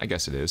here? I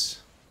guess it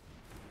is.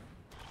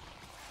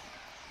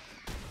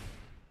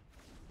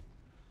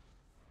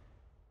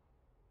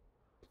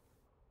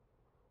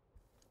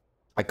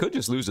 I could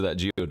just lose to that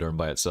Geoderm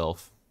by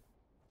itself.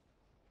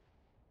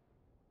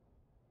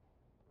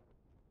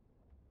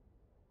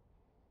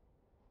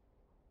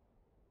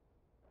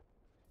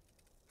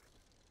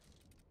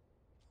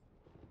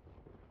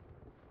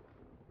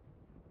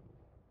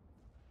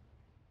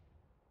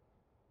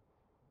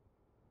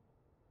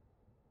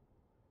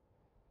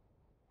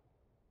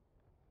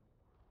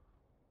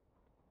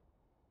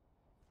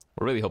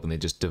 We're really hoping they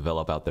just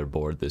develop out their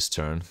board this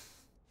turn.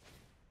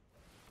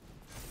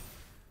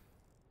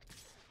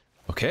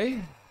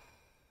 Okay.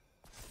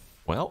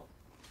 Well.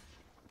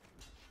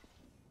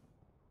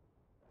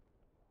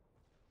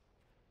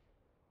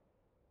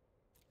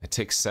 I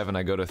take 7,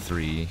 I go to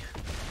 3.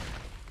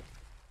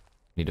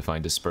 Need to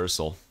find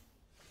Dispersal.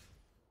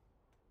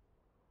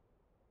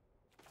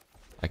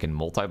 I can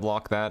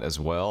multi-block that as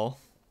well.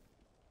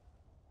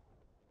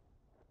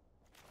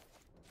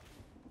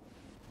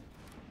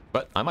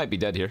 But I might be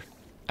dead here.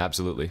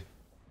 Absolutely.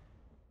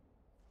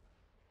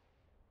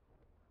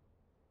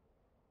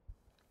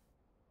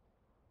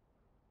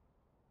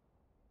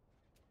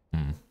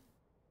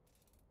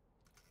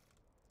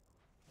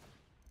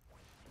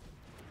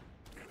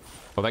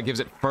 Oh, that gives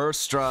it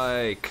first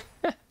strike.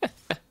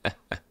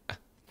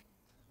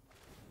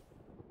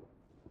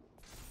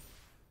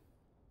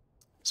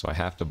 So I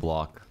have to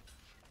block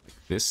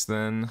this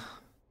then.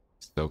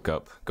 Soak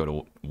up, go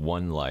to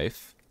 1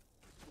 life.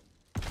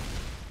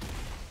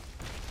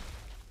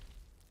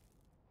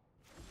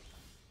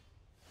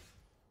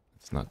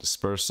 It's not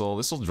Dispersal.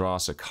 This will draw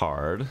us a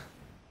card.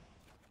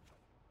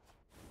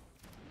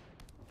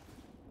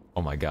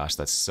 Oh my gosh,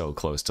 that's so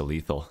close to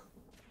lethal.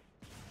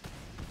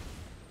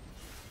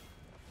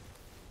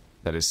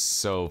 That is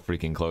so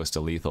freaking close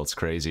to lethal, it's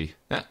crazy.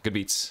 Ah, good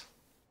beats.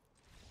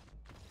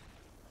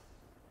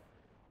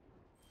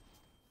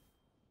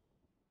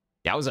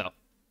 Yowza.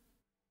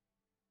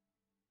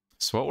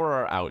 So what were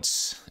our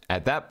outs?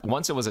 At that,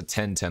 once it was a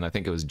 10-10, I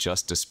think it was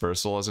just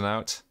Dispersal as an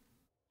out.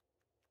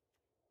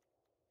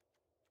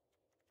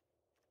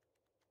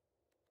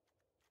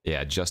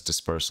 Yeah, just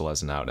Dispersal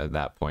as an out at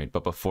that point.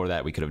 But before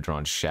that, we could have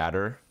drawn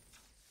Shatter.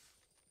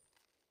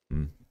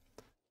 Hmm.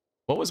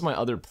 What was my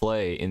other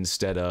play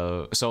instead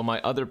of... So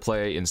my other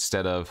play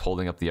instead of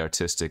holding up the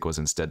Artistic was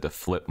instead to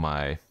flip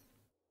my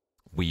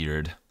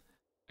Weird.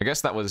 I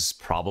guess that was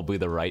probably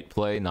the right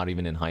play, not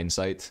even in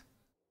hindsight.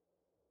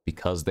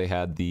 Because they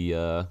had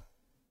the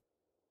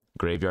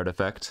graveyard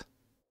effect.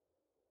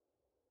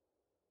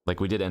 Like,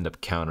 we did end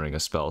up countering a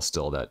spell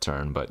still that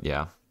turn, but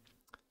yeah.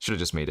 Should have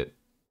just made it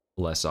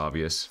less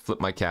obvious. Flip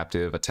my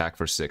Captive, attack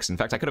for 6. In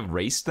fact, I could have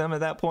raced them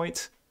at that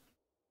point.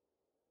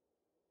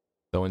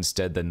 Though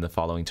instead, then the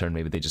following turn,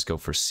 maybe they just go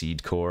for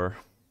Seed Core.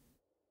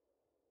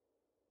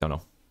 Don't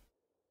know.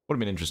 Would have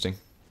been interesting.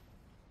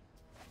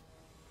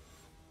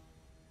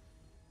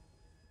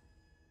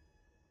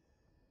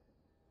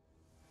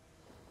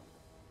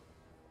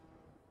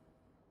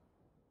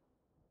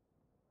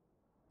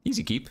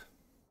 Easy keep.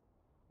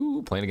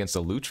 Ooh, playing against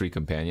a Lutri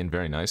Companion.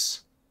 Very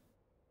nice.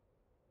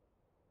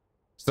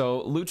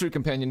 So, Lutri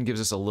Companion gives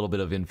us a little bit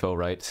of info,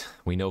 right?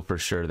 We know for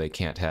sure they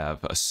can't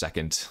have a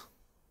second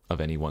of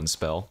any one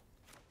spell.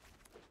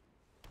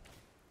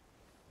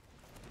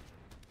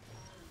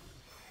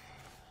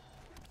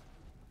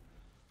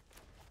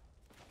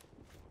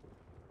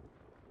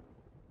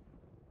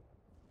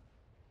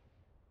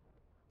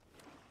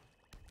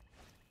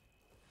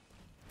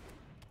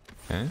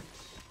 Okay.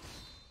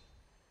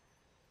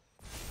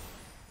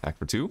 Attack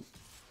for 2.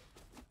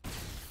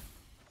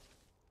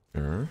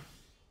 Sure.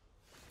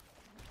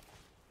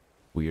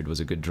 Weird was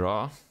a good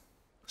draw.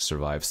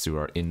 Survives through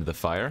our Into the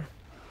Fire.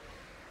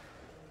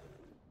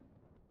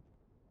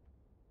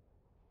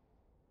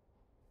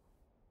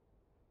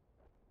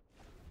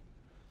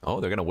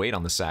 Oh, they're going to wait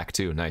on the sack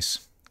too.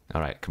 Nice.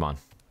 All right, come on. A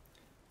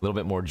little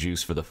bit more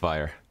juice for the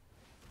fire.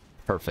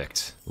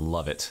 Perfect.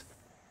 Love it.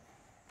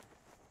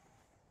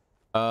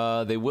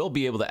 They will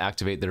be able to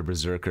activate their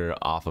Berserker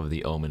off of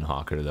the Omen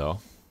Hawker, though.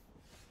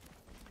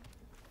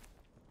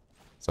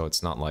 So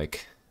it's not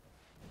like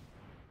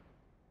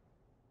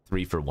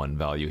 3-for-1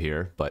 value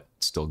here, but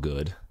still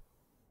good.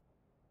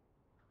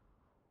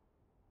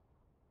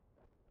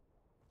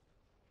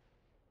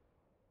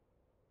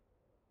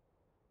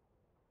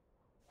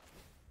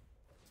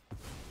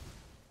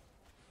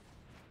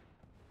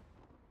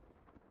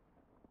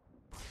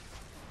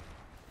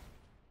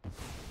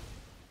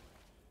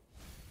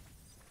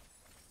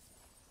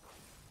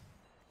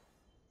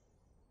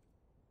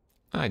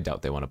 I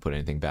doubt they want to put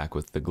anything back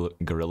with the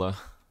gorilla.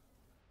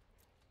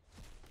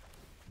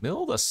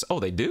 Mill the... Oh,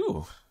 they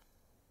do!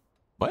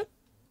 What?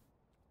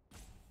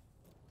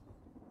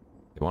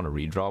 They want to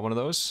redraw one of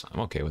those?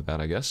 I'm okay with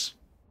that, I guess.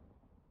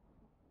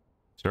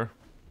 Sure.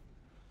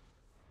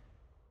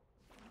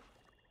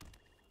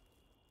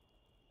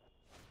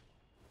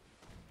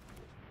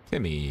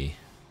 Timmy.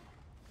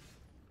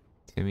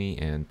 Timmy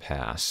and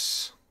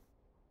pass.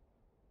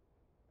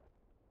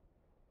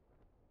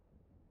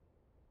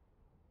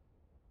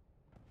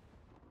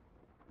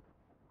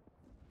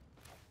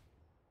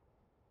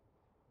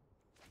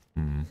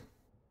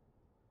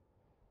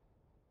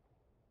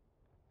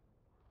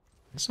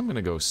 Guess I'm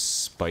gonna go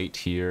Spite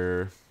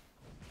here.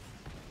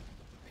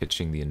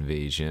 Pitching the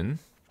Invasion.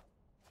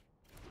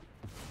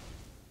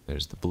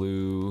 There's the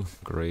blue.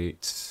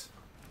 Great.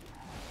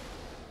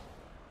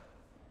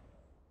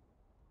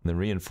 The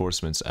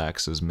Reinforcements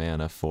acts as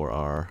mana for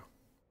our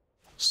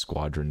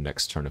Squadron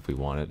next turn if we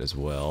want it as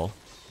well.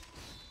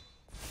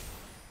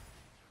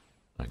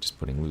 Alright, just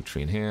putting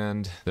Lutri in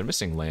hand. They're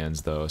missing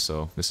lands though,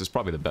 so this is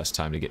probably the best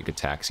time to get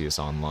Gataxius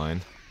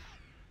online.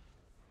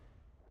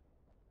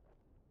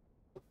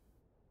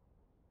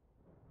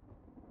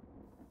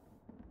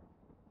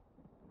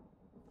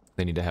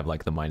 They need to have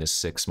like the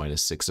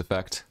 -6/-6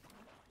 effect.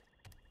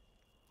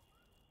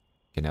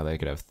 Okay, now they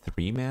could have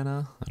 3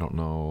 mana? I don't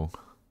know.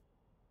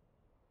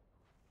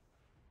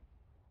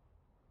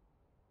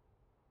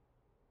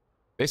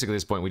 Basically at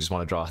this point we just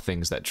want to draw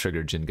things that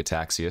trigger Jin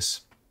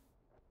Gataxius.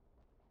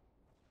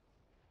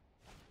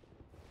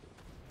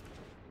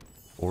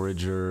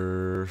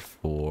 Forager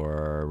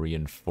for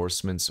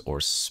reinforcements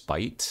or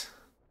spite.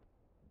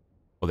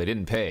 Well, they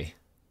didn't pay.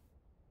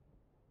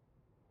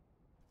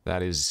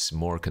 That is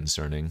more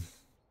concerning.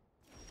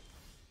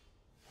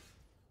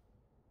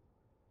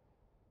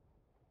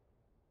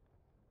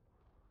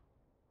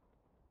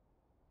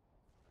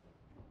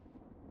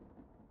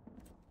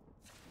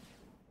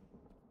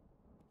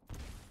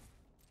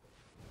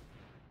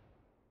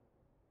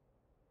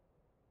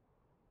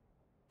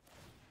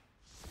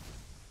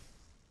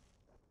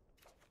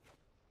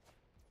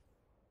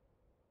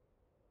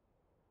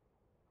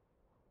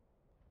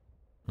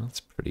 That's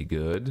pretty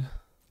good.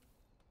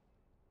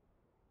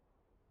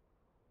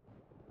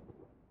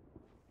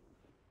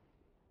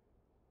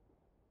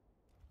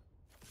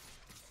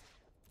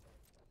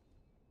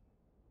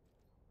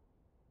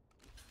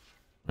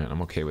 Right,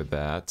 I'm okay with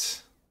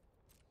that.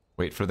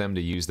 Wait for them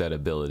to use that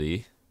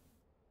ability.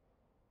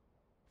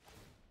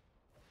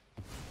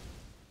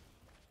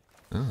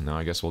 Oh, no,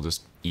 I guess we'll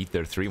just eat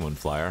their 3/1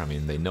 flyer. I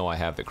mean, they know I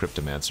have the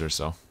Cryptomancer,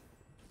 so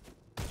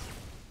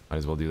might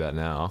as well do that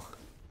now.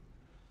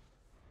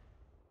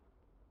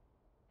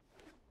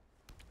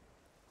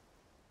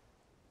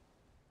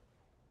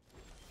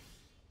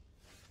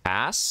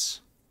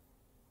 Pass?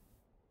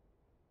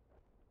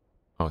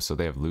 Oh, so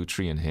they have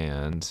Lutri in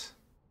hand.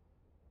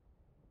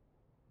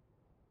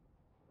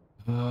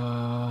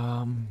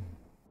 I'm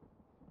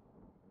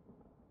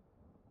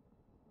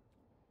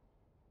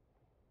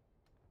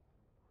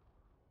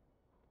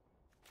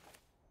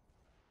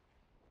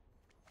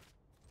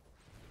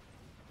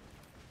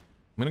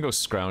gonna go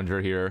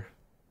Scrounger here.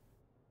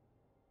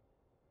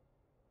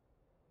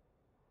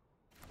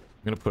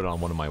 I'm gonna put it on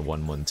one of my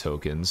 1/1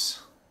 tokens.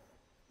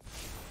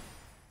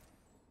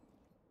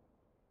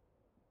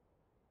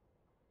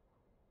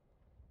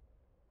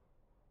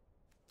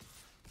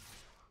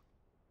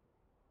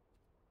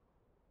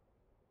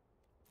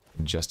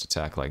 Just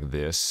attack like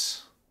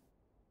this.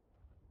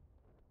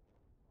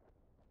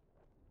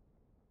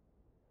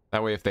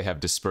 That way if they have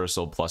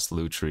Dispersal plus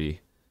Lutri,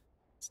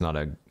 it's not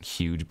a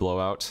huge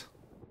blowout.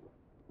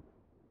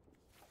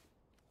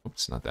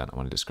 Oops, not that. I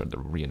want to discard the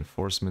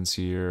reinforcements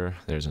here.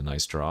 There's a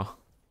nice draw.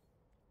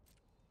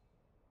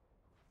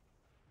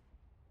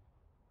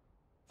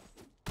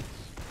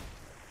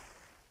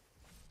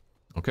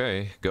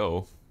 Okay,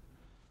 go.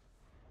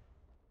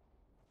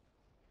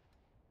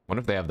 What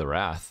if they have the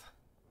Wrath?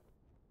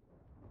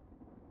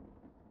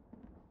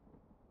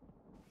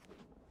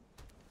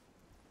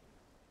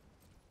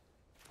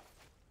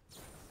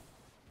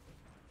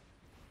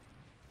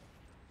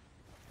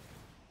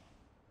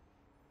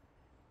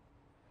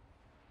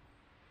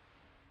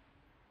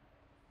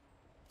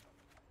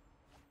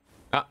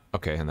 Ah,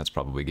 okay, and that's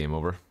probably game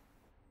over.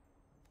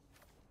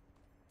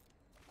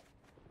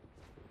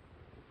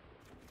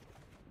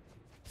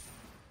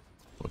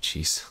 Oh,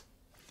 jeez.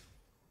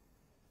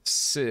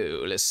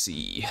 So, let's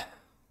see.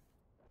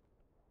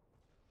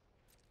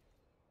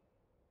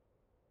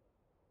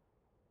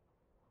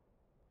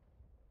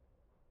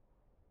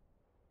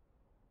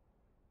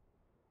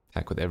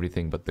 Attack with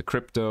everything but the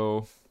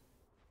crypto.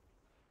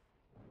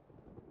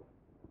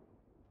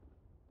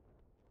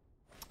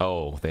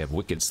 Oh, they have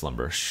Wicked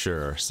Slumber.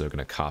 Sure, so they're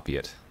gonna copy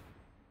it.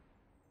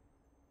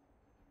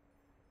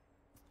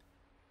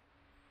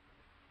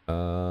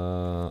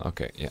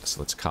 Okay, yeah, so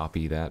let's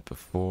copy that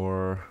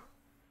before.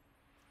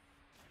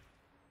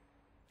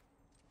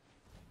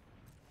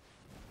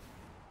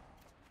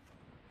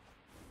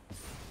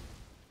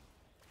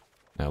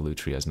 Now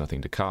Lutri has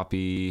nothing to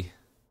copy.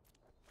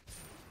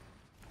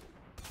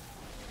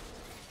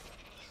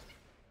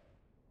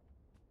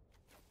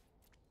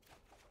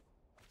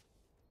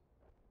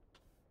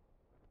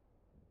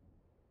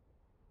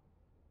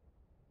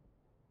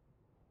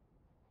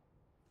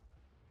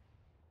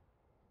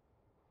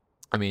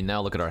 I mean,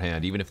 now look at our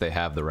hand, even if they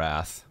have the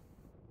Wrath.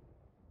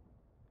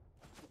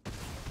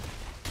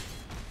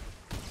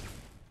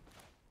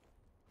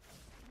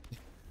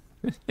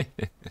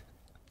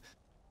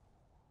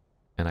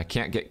 And I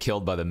can't get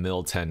killed by the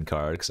mill 10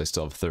 card because I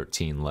still have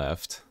 13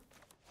 left.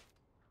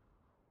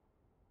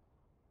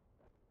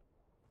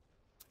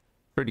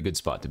 Pretty good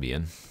spot to be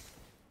in.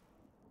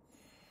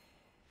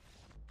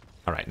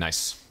 Alright,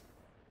 nice.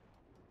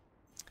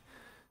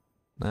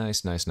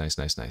 Nice, nice, nice,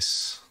 nice,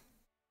 nice.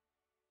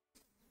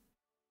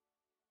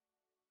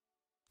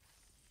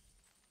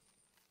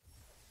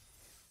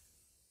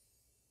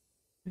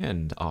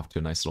 And off to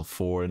a nice little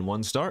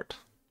 4-in-1 start.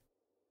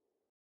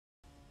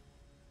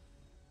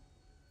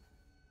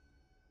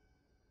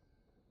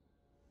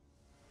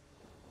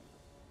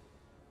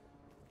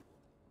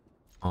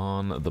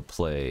 On the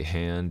play,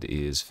 hand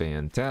is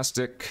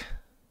fantastic.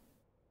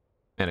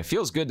 And it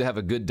feels good to have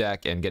a good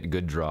deck and get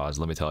good draws,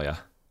 let me tell you.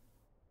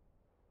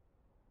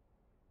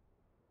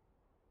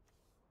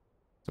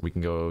 So we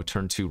can go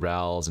turn 2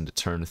 Rals into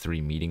turn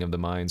 3 Meeting of the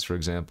Minds, for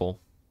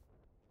example.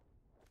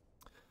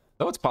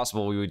 Though it's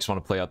possible we would just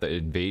want to play out the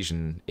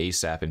invasion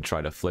ASAP and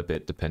try to flip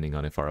it, depending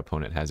on if our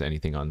opponent has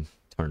anything on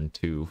turn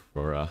 2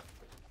 for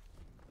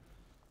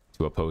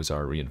to oppose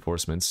our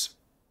reinforcements.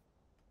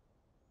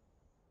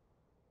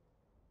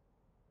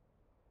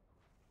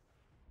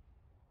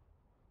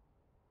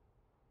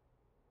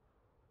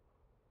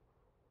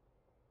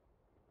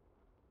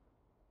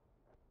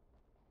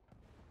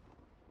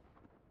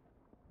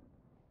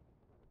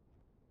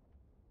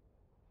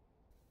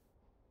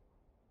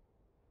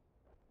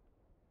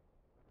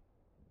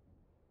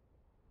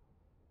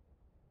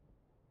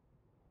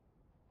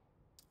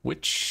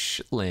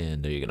 Which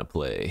land are you gonna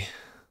play?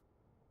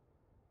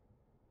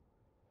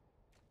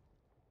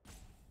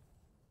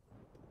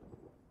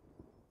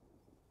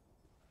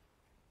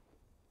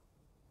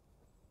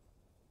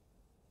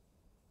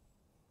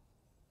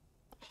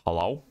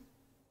 Hello?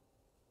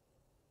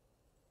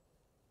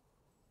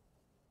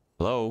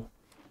 Hello?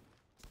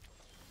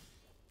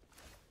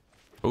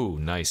 Ooh,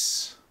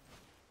 nice.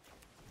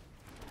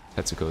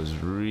 Tetsuko is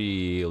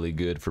really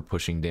good for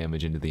pushing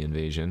damage into the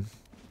invasion.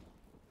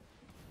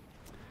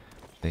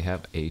 They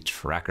have a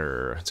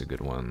tracker. That's a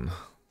good one.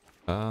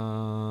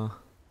 I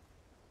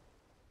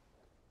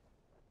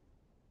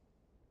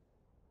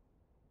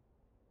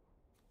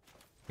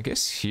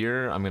guess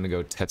here I'm gonna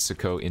go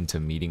Tetsuko into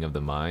Meeting of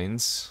the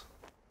Minds.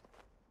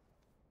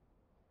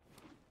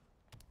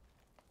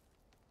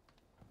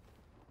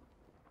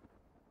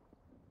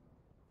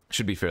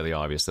 Should be fairly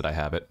obvious that I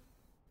have it.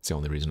 It's the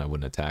only reason I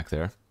wouldn't attack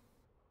there.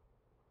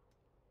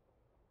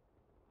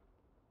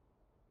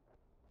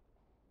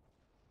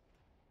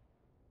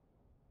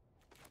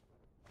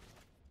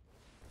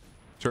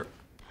 Sure.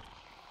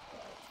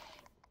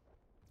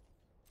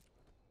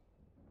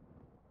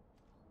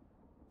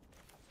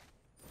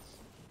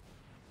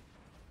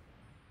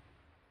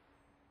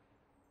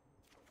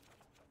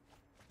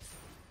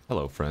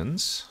 Hello,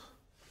 friends.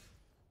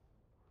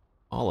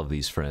 All of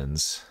these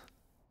friends.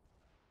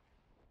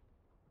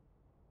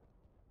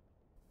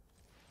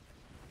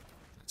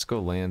 Let's go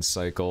land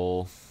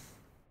cycle.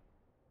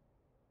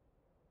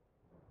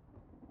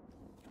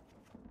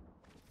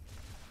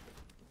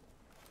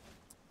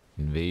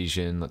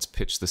 Invasion. Let's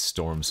pitch the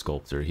Storm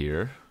Sculptor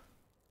here.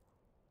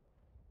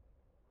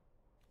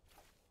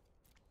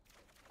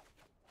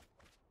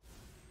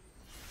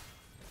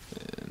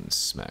 And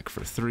smack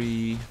for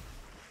 3.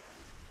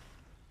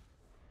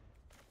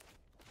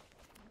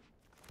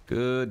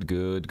 Good,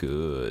 good,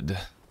 good.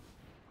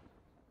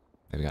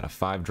 They've got a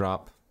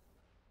 5-drop.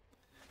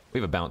 We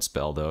have a bounce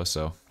spell, though,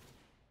 so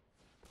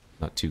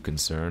not too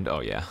concerned. Oh,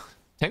 yeah.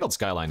 Tangled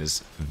Skyline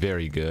is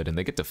very good, and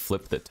they get to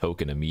flip the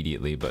token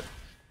immediately, but...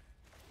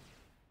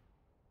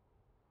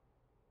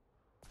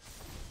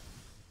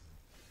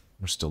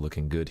 we're still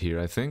looking good here,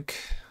 I think.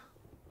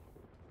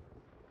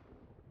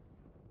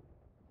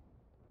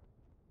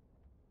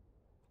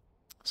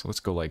 So let's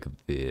go like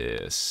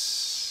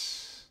this.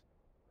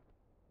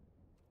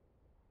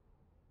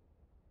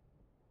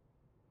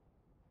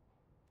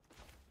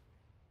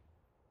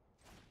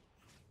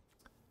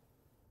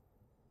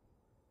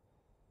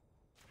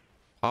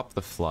 Pop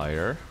the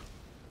flyer.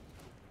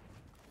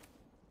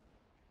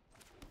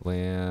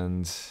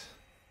 Land.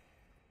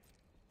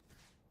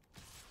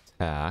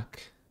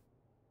 Attack.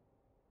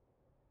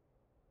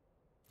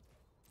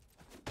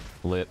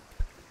 Flip.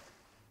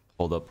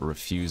 Hold up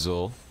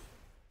refusal.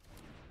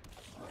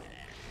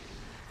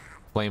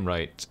 Flame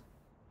Right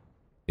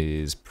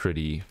is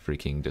pretty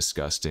freaking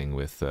disgusting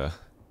with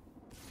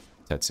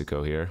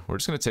Tetsuko here. We're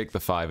just going to take the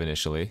 5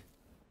 initially.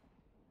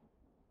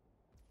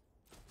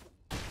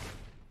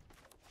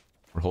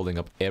 We're holding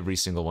up every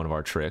single one of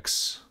our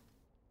tricks.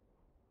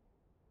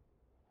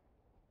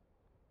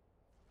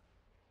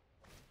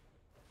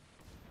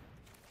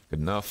 Good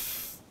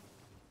enough.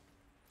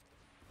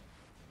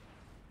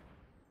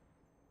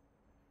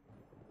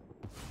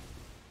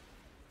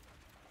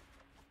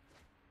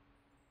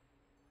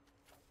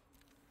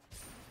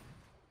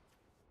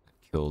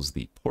 Kills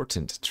the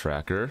Portent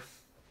Tracker.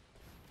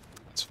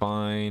 That's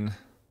fine.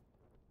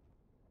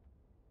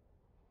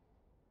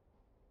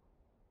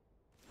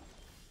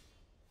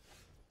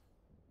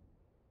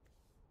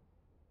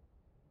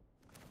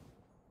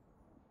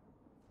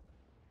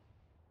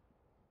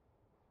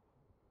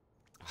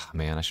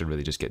 Man, I should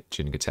really just get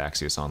Jin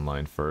Gataxius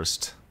online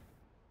first.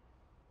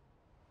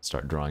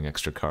 Start drawing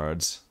extra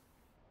cards.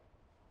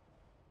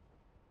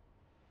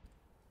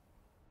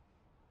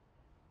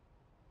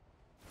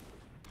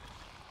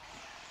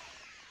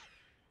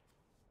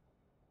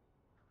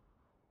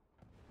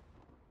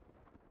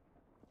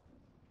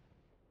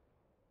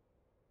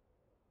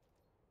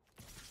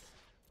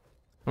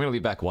 I'm gonna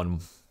leave back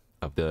one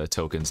of the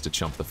tokens to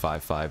chump the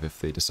 5/5 if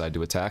they decide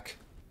to attack.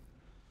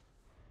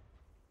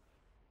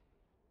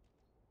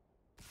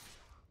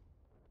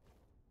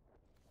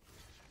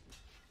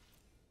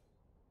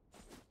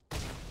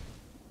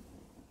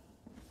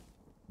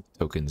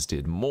 Tokens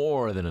did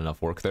more than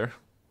enough work there.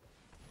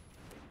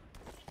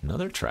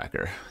 Another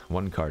tracker.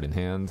 1 card in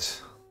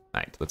hand.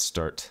 Alright, let's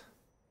start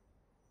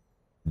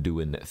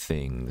doing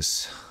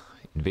things.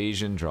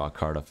 Invasion, draw a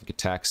card off of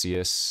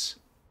Gataxius.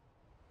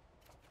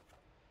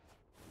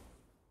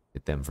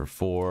 Hit them for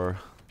 4.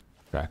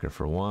 Tracker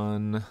for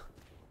 1.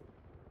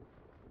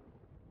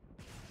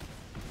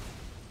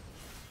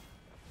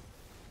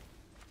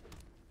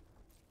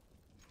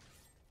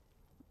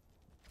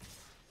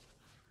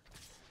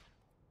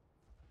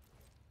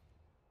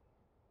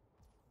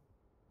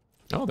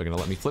 Oh, they're gonna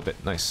let me flip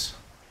it. Nice.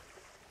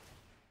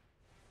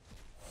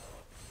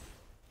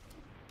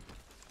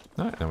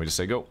 Alright, now we just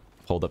say go.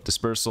 Hold up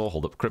Dispersal,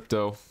 hold up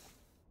Crypto.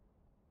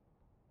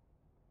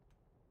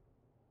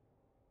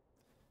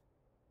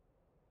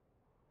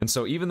 And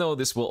so even though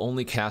this will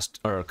only cast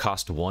or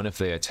cost 1 if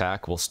they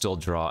attack, we'll still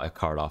draw a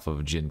card off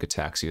of Jin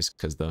Gataxius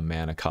because the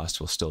mana cost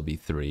will still be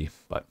 3,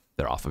 but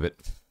they're off of it.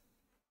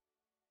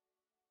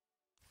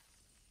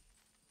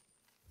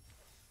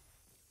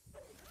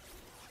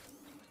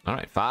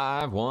 Alright,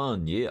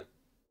 5-1, yeah.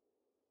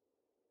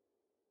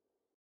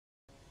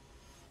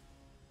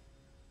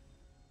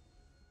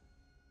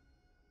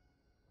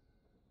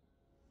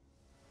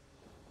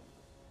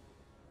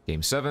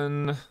 Game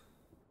 7.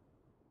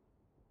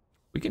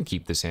 We can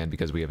keep this hand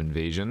because we have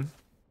Invasion.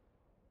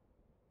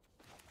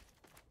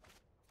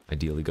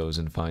 Ideally goes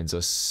and finds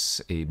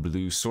us a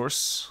blue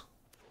source.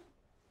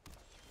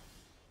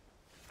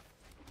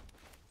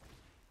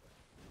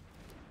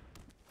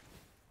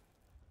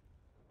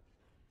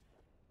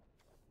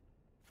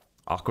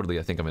 Awkwardly,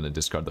 I think I'm going to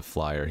discard the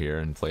flyer here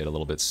and play it a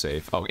little bit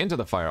safe. Oh, Into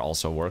the Fire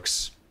also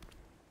works.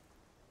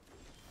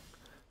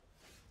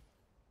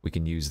 We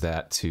can use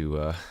that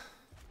to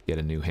get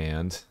a new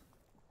hand.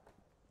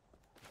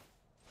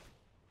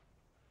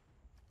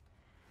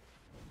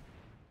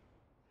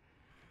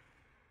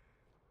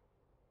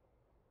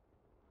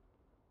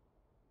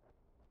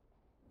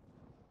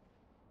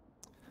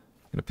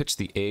 Gonna pitch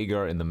the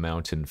Agar in the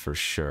mountain for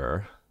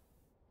sure.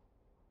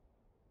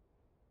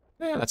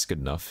 Yeah, that's good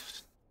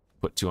enough.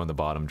 Put 2 on the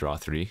bottom, draw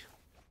 3.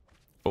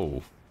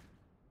 Oh.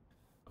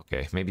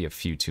 Okay, maybe a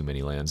few too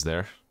many lands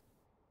there.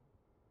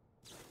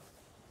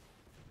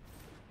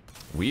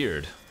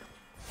 Weird.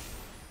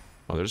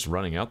 Oh, they're just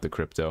running out the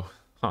crypto.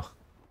 Huh.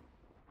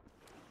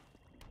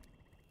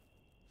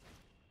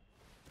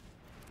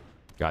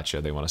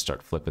 Gotcha, they want to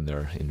start flipping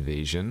their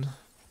invasion.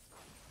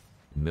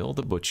 Mill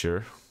the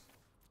Butcher.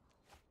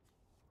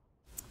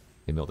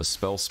 They milled a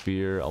Spell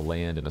Spear, a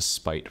land, and a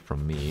Spite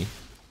from me.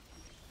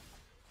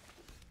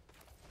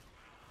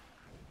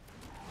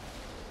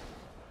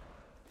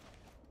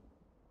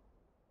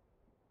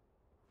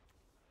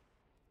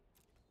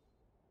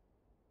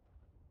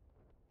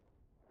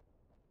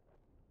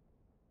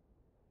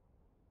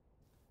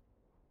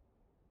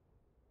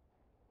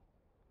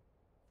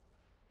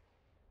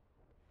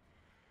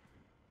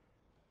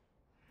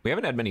 We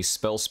haven't had many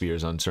Spell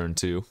Spears on turn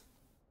 2.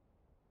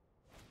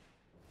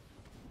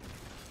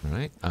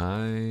 Alright,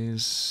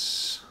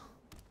 eyes.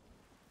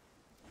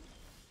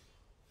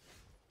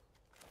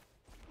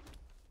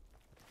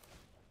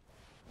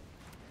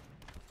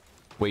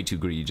 Way too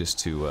greedy just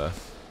to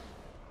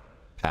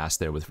pass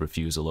there with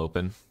Refusal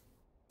open.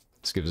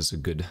 This gives us a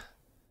good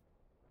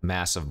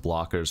mass of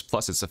blockers.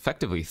 Plus, it's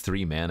effectively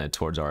 3 mana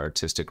towards our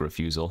Artistic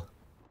Refusal.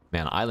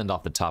 Man, Island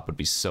off the top would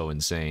be so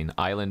insane.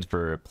 Island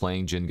for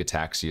playing Jin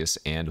Gataxias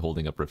and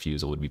holding up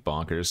Refusal would be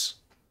bonkers.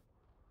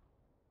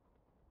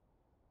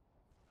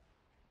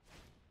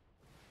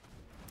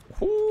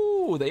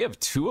 Ooh, they have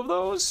 2 of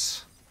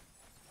those?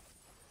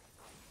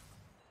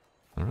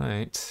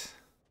 Alright.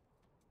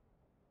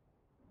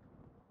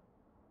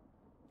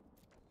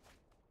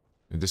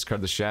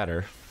 Discard the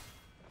Shatter.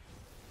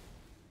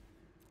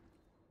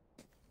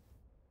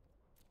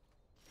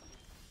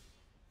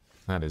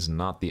 That is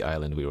not the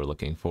island we were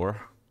looking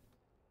for.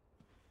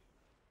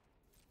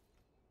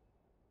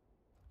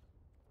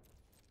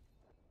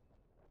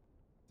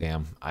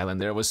 Damn,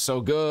 island there was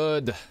so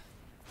good!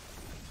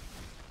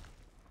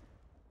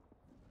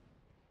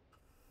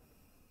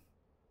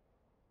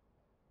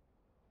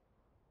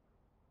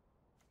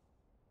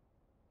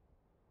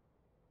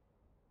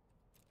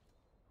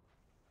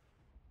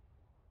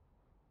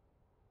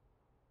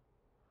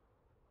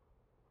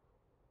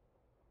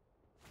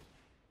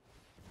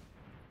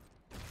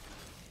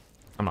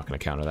 I'm not going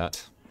to counter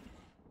that.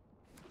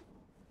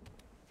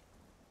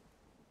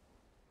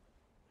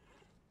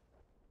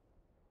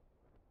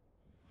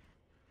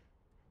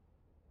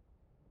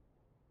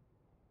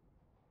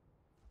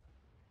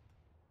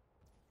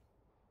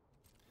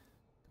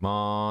 Come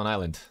on,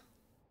 island.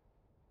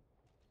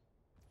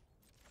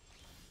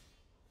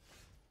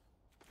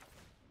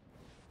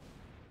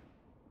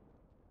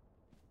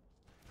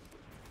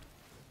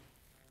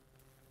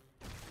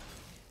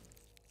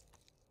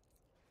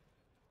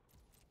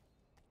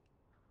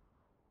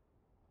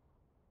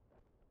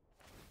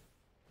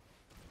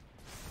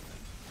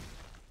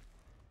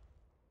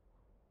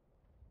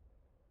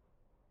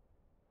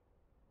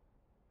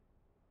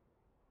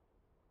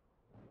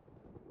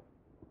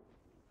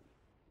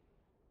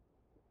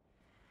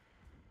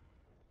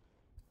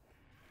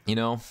 You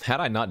know, had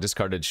I not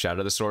discarded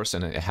Shadow the Source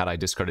and had I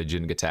discarded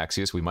Jin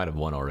Gataxias, we might have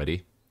won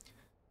already.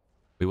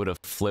 We would have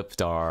flipped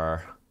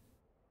our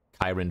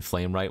Chiron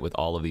Flameright with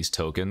all of these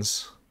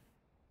tokens.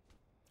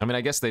 I mean,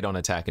 I guess they don't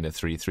attack into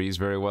 3/3s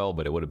very well,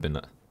 but it would have been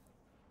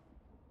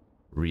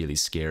really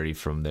scary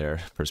from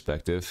their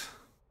perspective.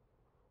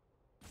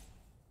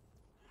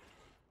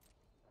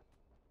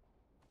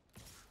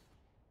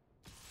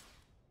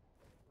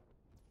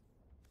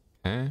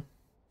 Okay.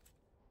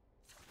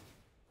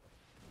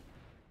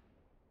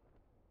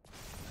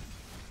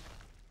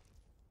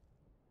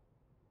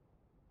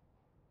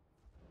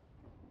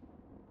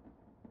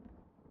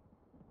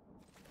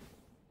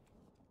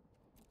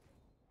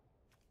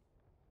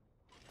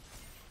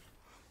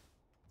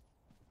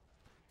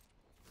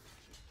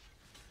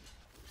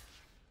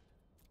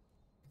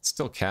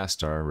 Still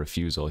cast our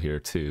Refusal here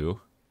too.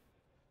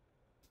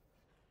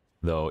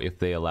 Though if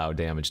they allow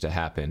damage to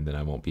happen, then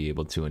I won't be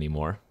able to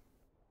anymore.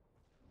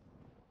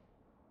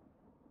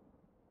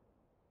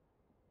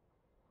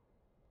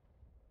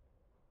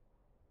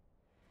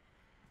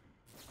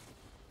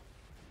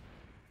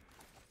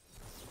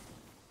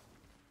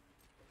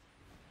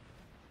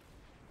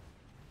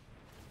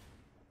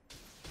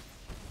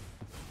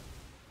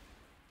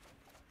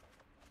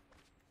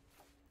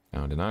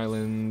 Found an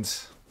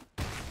island.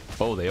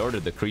 Oh, they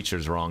ordered the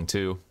creatures wrong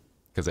too,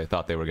 because they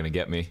thought they were going to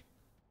get me.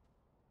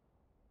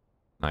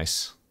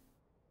 Nice.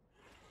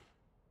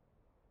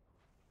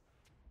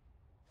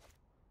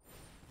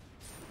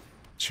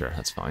 Sure,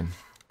 that's fine.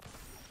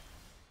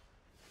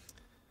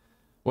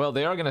 Well,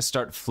 they are going to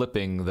start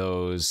flipping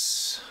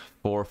those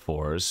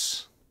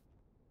 4/4s.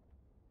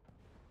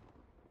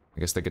 I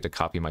guess they get to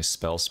copy my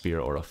Spell Spear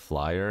or a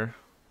Flyer.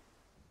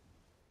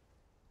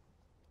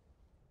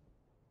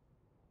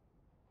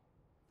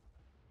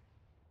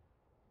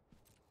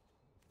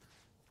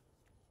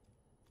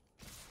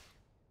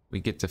 We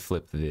get to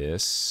flip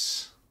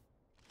this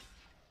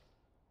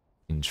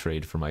in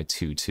trade for my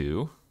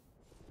 2/2.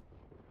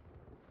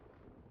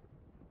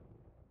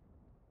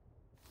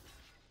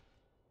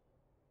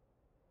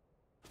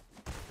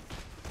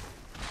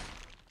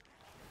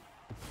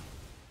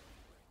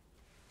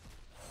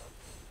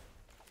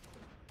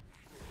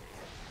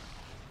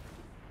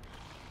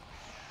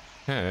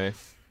 Okay.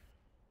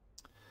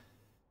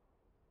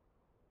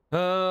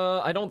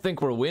 I don't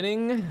think we're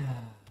winning,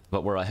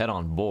 but we're ahead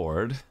on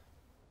board.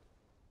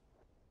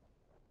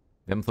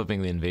 Them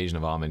flipping the Invasion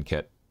of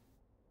Amonkhet,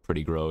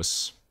 pretty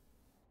gross.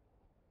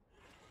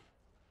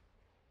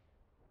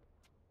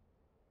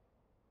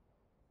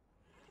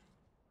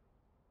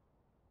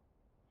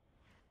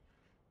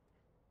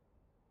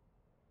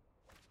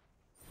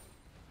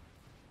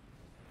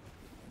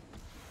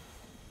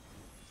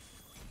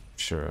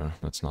 Sure,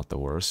 that's not the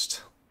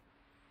worst.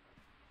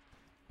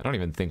 I don't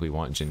even think we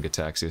want Jin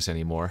Gataxius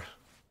anymore.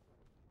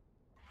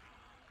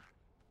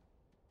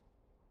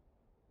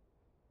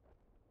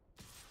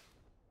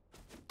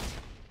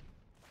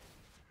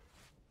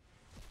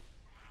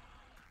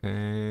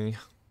 Okay.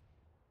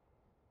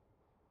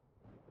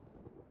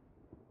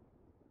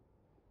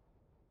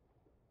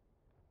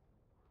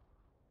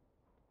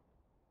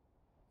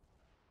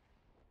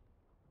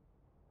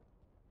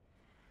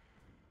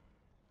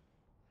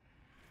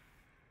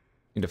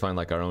 Need to find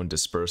like our own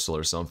dispersal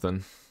or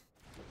something.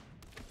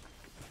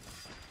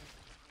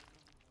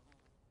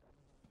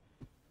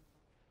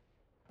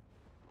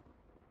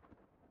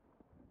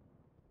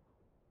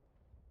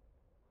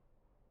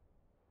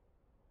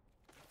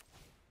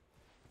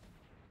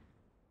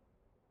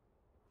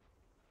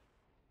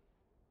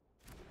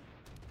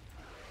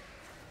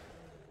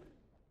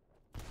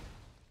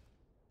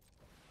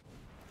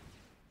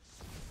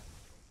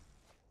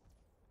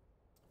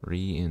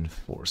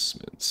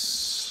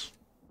 Reinforcements.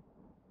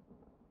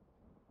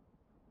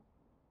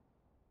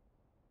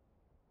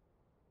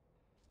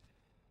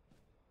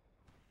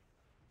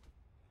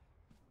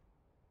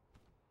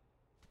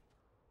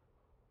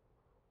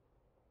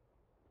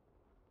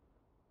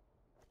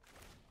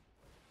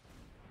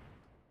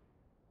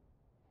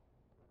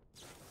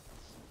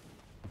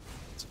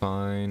 It's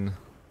fine.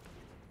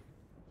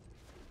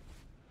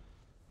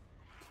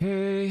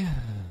 Okay.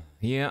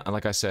 Yeah,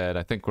 like I said,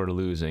 I think we're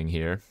losing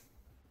here.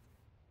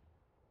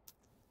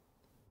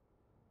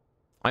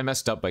 I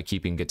messed up by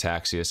keeping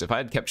Gataxius. If I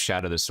had kept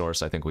Shadow the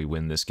Source, I think we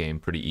win this game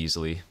pretty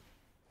easily.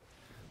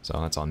 So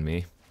that's on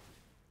me.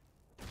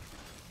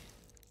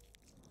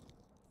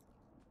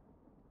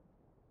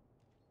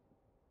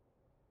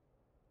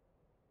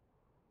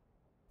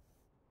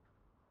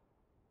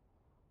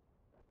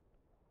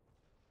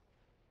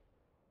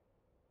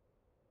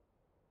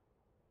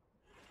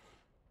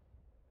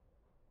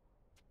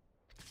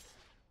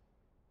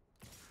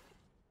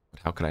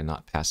 But how could I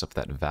not pass up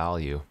that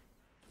value?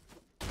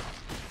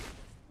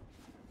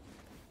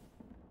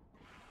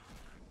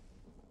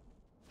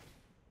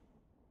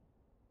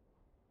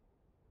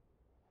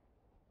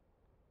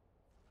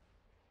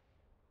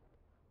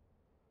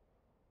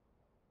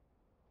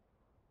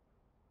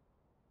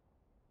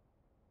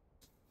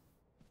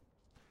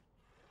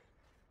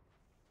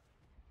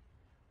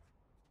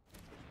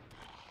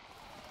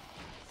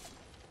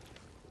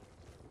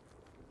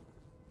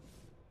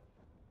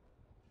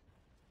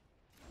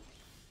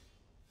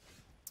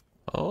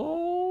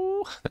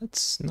 Oh,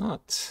 that's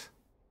not...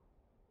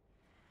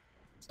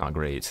 It's not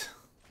great.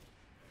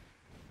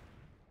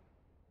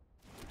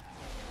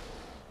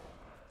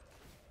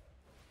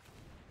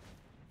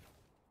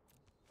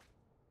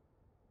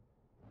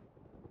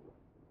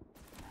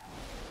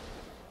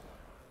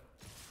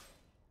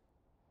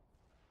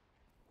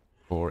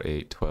 Four,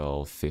 8,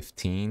 12,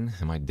 15.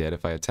 Am I dead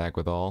if I attack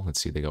with all? Let's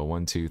see, they go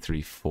 1, 2,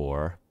 3,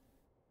 4.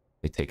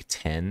 They take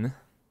 10.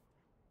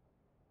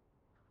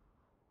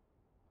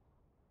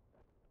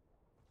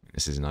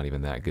 This is not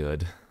even that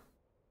good.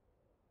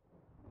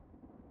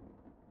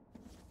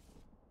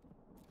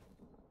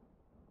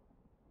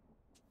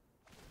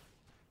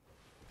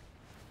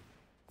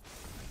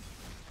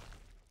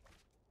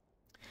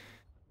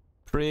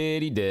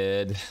 Pretty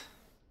dead.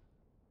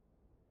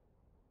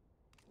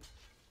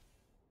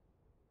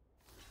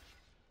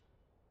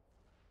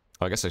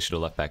 Oh, I guess I should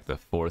have left back the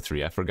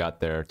 4-3. I forgot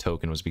their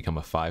token was become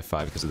a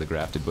 5-5 because of the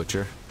Grafted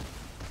Butcher.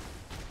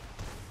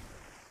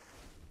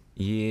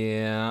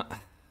 Yeah.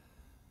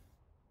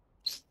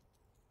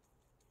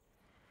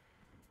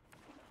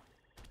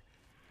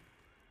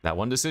 That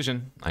one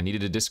decision. I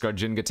needed to discard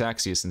Jin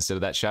Gataxius instead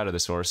of that Shadow the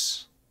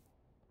Source.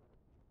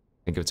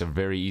 I think it's a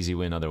very easy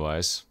win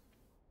otherwise.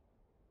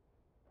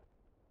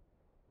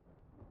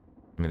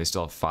 I mean, they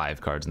still have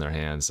 5 cards in their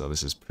hands, so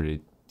this is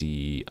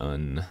pretty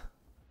unbeatable.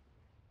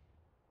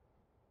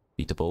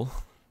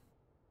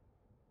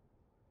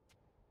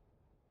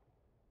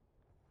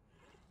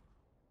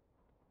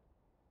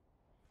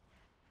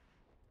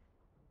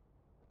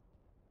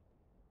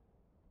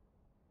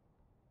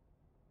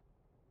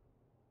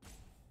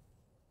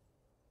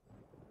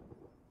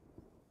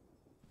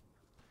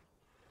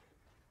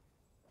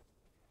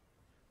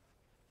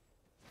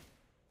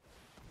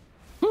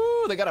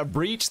 they got a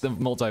Breach the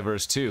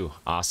Multiverse too.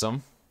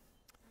 Awesome.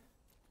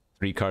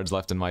 3 cards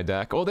left in my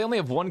deck. Oh, they only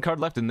have 1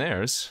 card left in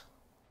theirs.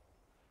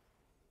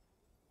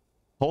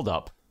 Hold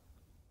up.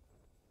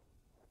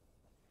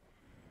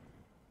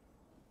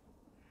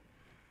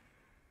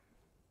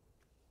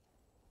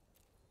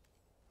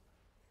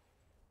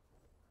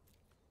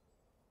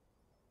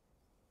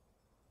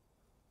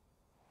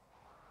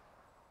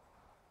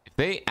 If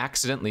they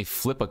accidentally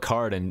flip a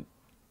card and...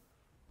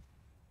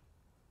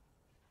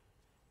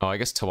 Oh, I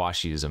guess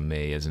Tawashi is a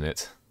May, isn't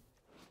it?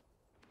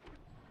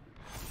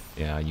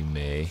 Yeah, you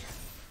may.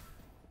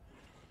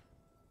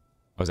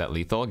 Oh, is that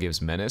lethal? Gives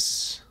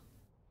menace?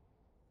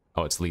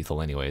 Oh, it's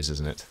lethal anyways,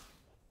 isn't it?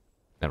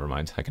 Never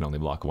mind, I can only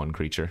block 1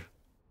 creature.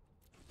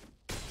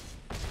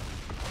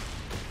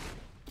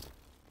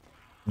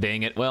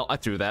 Dang it, well, I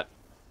threw that.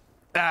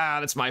 Ah,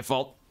 that's my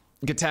fault.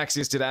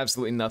 Gataxius did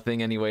absolutely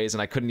nothing anyways,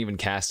 and I couldn't even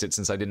cast it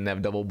since I didn't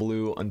have double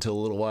blue until a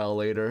little while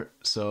later,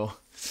 so...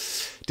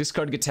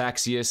 Discard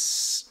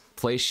Gataxius,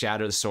 play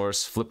Shatter the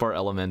Source, flip our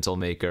Elemental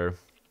Maker.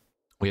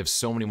 We have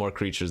so many more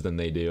creatures than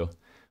they do,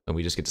 and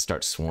we just get to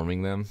start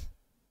swarming them.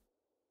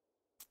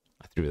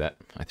 I threw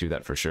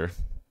that for sure.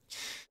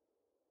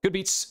 Good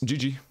beats,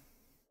 GG.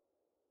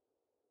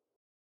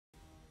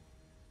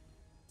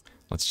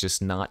 Let's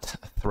just not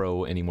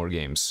throw any more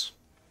games.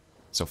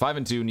 So 5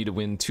 and 2, need to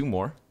win 2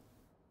 more.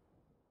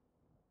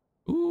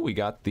 Ooh, we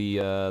got the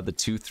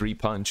 2-3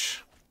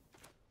 punch.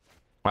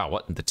 Wow,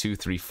 what? The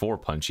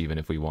 2-3-4 punch even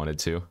if we wanted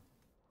to.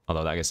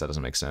 Although I guess that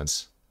doesn't make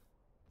sense.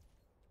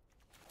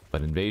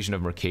 But Invasion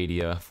of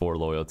Mercadia, 4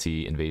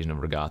 loyalty, Invasion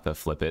of Regatha,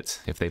 flip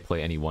it. If they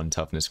play any 1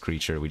 toughness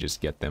creature, we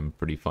just get them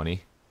pretty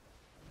funny.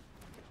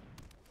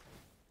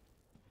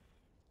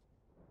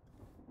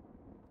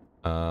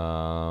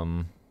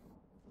 God,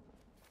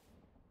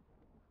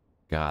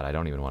 I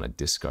don't even want to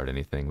discard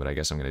anything, but I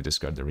guess I'm going to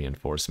discard the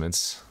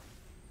reinforcements.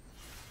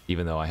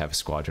 Even though I have a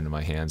Squadron in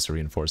my hand, so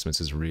reinforcements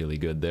is really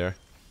good there.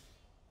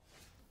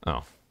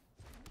 Oh.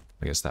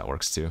 I guess that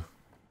works too.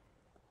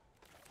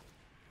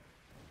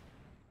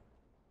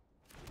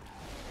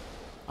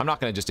 I'm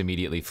not going to just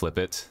immediately flip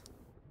it.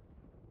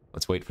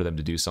 Let's wait for them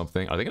to do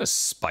something. Are they going to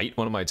spite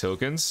one of my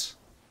tokens?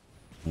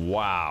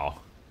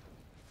 Wow.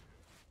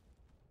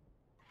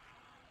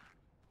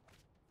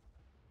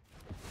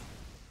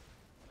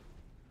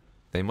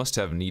 They must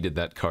have needed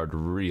that card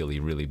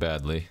really, really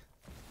badly.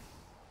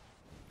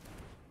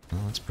 Well,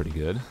 that's pretty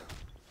good.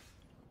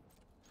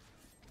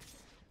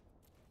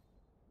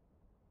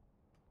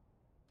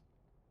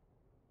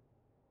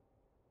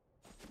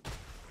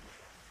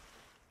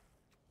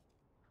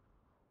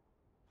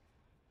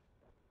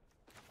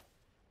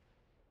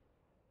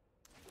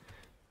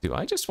 Do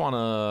I just want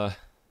a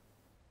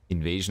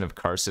Invasion of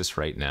Karsus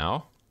right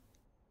now?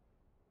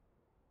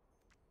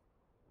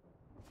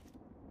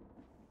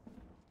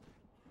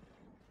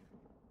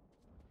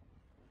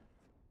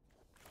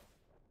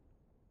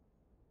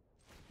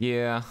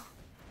 Yeah,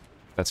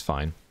 that's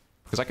fine.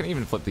 Because I can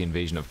even flip the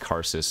Invasion of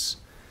Karsus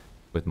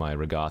with my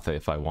Regatha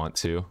if I want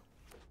to.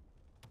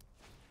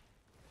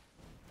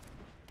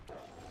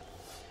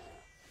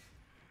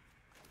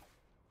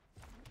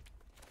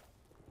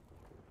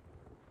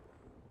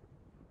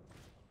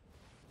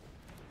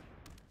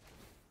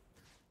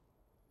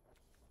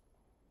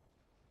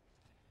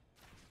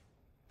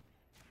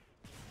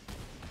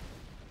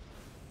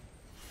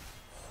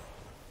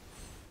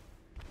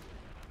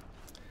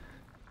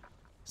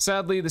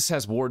 Sadly, this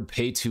has ward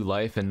pay 2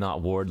 life and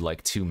not ward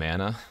like 2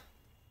 mana.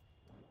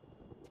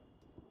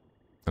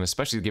 And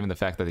especially given the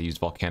fact that they used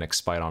Volcanic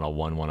Spite on a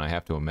 1-1, I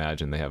have to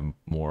imagine they have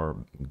more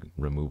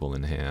removal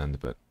in hand,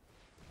 but...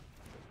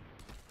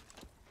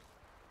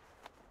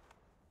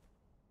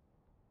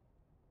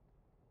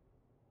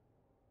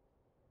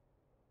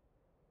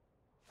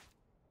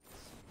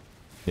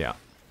 yeah.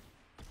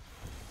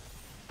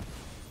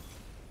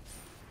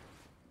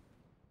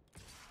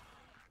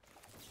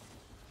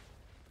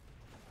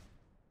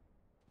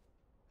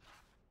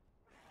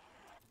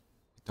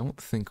 Don't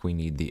think we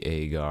need the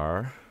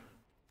Agar.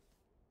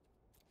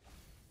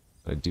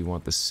 But I do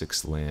want the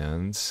 6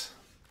 lands.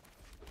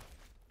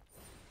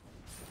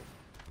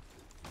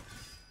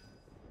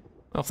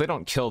 Well, if they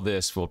don't kill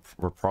this,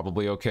 we're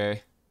probably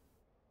okay.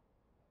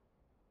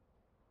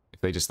 If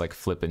they just like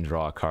flip and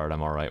draw a card,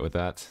 I'm alright with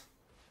that.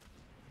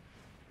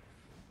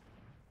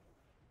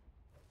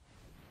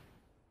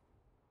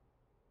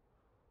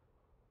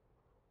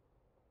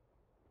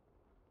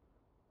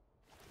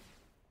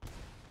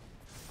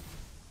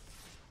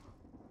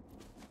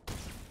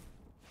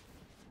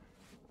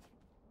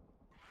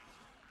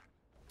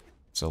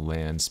 So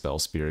land, spell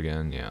spear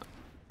again, yeah.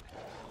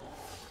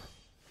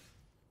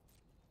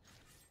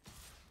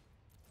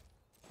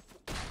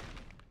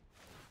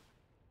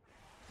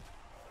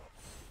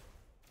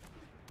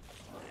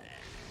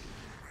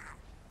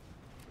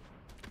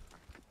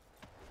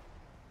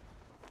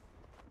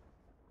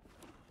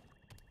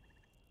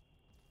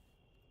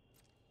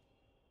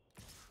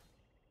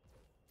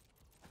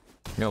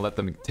 I'm gonna let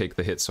them take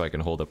the hit so I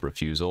can hold up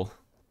refusal.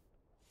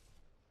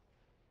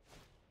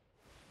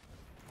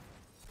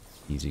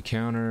 Easy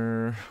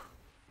counter.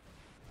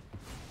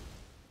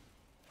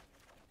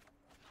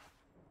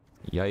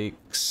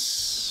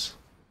 Yikes.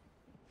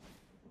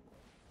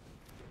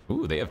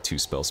 Ooh, they have 2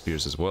 spell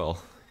spears as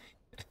well.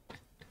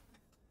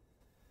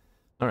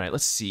 Alright,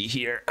 let's see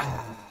here.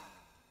 I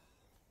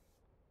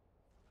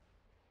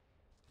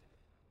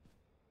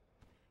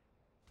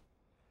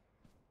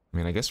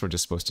mean, I guess we're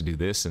just supposed to do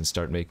this and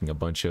start making a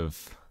bunch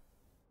of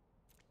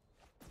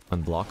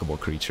unblockable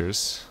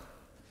creatures.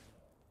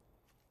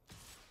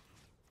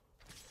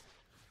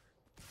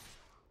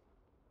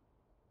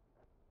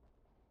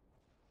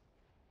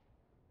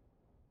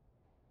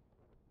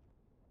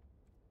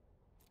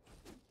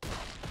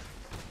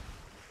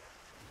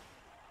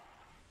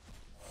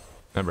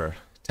 Remember,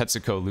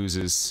 Tetsuko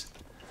loses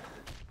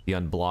the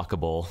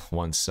unblockable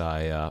once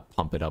I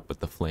pump it up with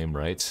the flame,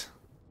 right?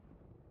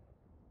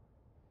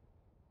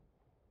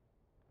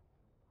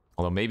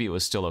 Although maybe it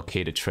was still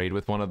okay to trade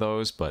with one of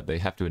those, but they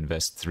have to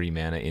invest 3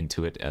 mana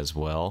into it as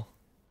well.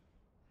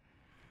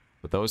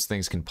 But those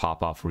things can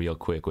pop off real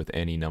quick with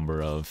any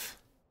number of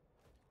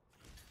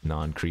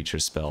non-creature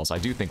spells. I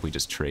do think we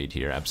just trade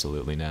here,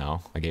 absolutely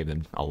now. I gave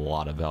them a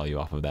lot of value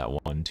off of that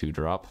 1/2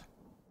 drop.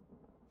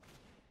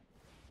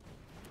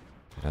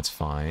 That's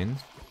fine.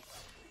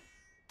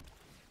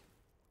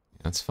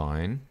 That's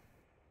fine.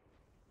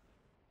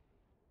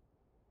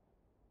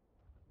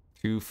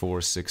 2,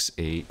 4, 6,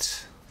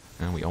 8.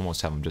 And we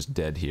almost have them just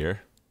dead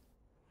here.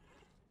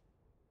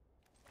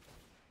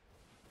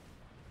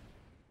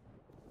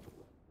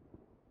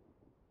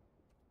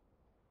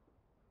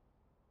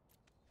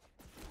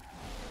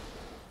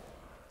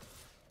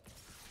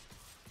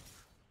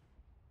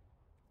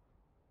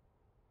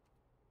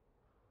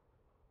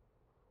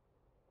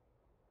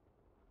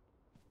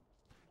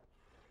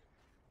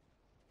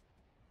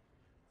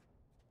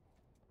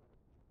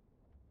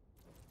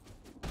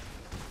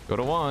 Go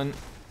to 1.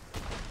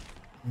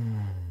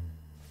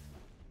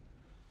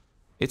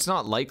 It's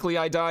not likely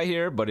I die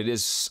here, but it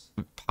is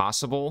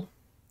possible.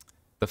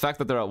 The fact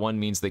that they're at 1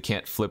 means they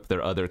can't flip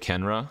their other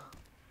Kenra.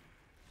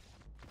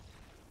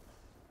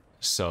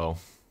 So,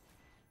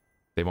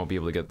 they won't be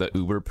able to get the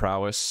uber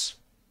prowess.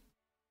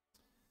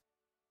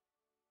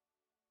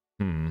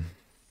 Man,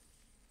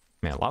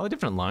 a lot of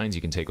different lines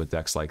you can take with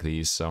decks like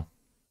these, so...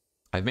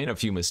 I've made a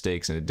few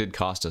mistakes, and it did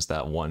cost us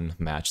that 1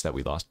 match that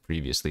we lost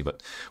previously,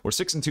 but we're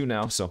 6-2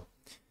 now, so...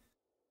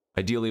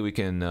 Ideally, we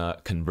can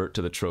convert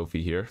to the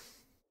trophy here.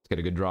 Let's get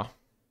a good draw.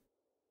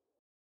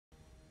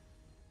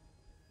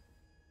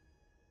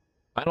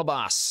 Final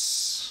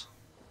boss.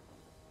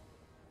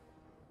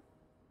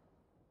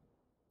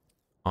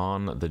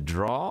 On the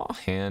draw,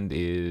 hand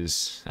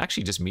is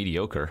actually just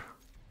mediocre.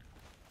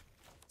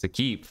 It's a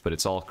keep, but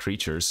it's all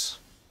creatures.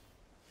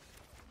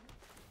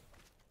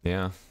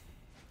 Yeah.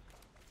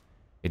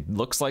 It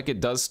looks like it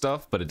does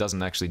stuff, but it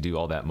doesn't actually do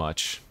all that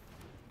much.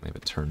 I have a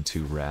turn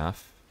 2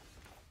 Wrath.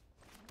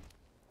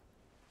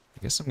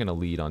 I guess I'm gonna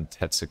lead on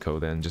Tetsuko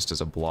then, just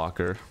as a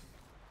blocker.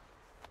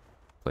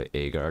 Play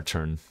Agar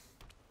turn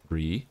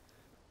 3.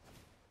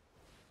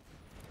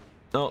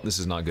 Oh, this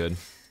is not good.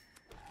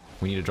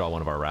 We need to draw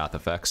one of our Wrath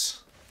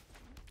effects.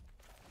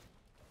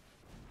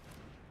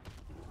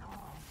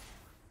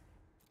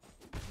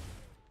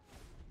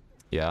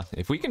 Yeah,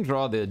 if we can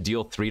draw the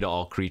deal 3 to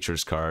all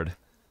creatures card,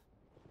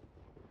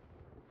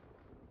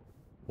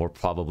 we're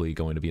probably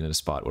going to be in a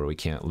spot where we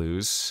can't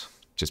lose,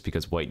 just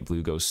because white and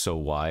blue goes so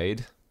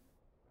wide.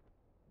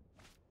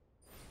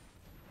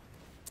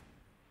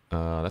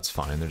 That's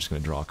fine, they're just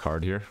going to draw a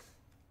card here.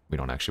 We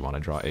don't actually want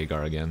to draw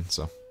Agar again,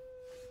 so...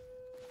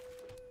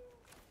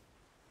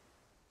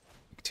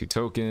 2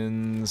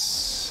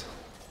 tokens.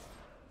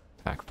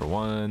 Attack for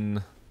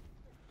 1.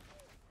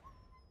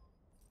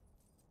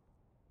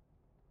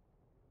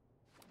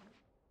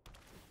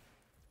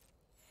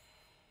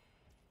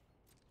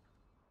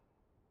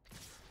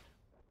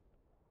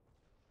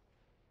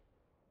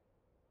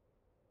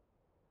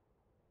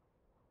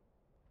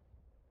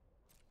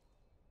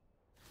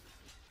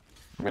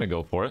 I'm gonna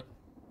go for it.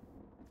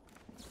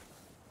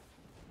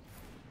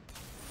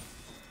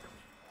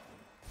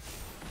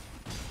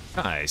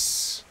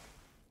 Nice.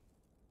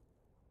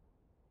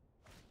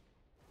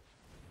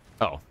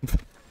 Oh.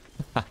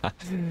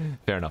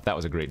 Fair enough. That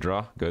was a great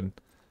draw. Good.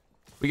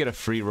 We get a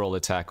free roll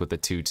attack with the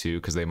 2/2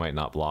 because they might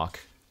not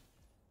block.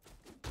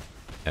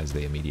 As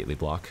they immediately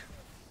block.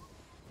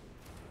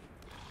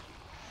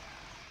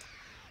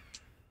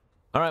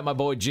 Alright, my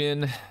boy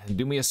Jin.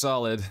 Do me a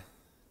solid.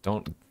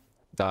 Don't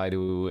die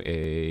to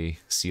a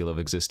seal of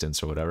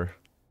existence or whatever.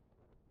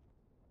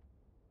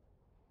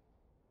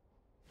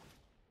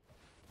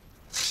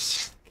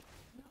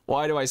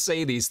 Why do I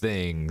say these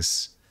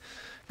things?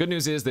 Good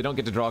news is they don't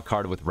get to draw a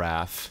card with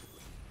Wrath.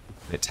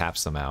 It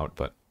taps them out,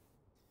 but...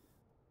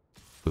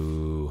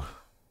 Boo.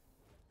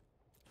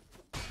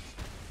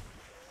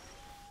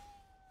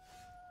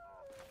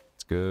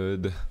 It's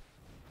good.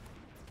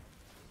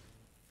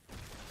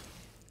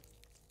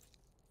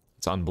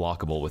 It's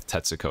unblockable with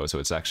Tetsuko, so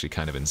it's actually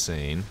kind of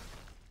insane.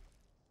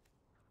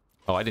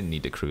 Oh, I didn't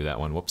need to crew that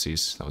one.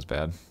 Whoopsies. That was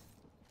bad.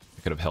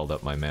 I could have held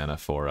up my mana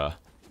for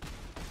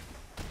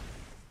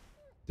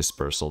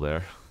dispersal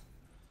there.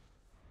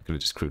 I could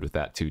have just crewed with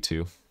that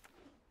 2/2.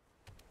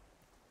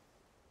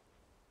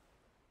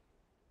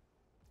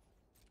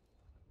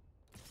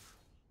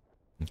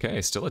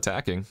 Okay, still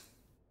attacking.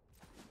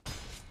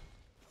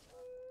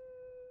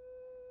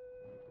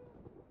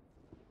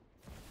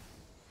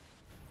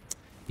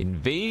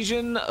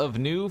 Invasion of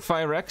New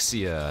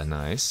Phyrexia.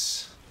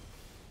 Nice.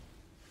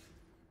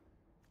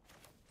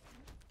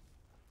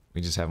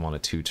 We just have him on a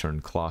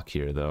 2-turn clock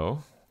here,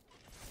 though.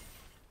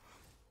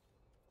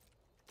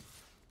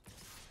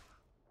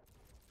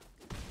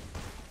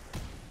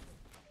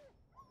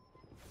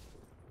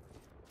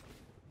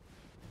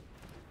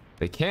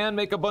 They can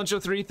make a bunch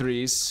of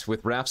 3/3s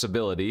with Rap's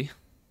ability,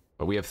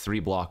 but we have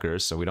 3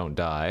 blockers, so we don't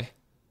die.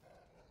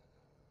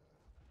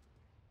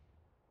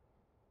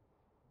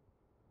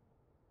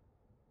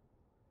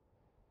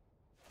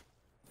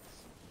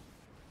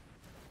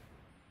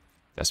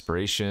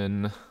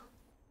 Desperation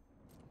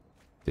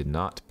did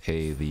not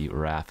pay the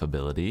Wrath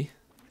ability.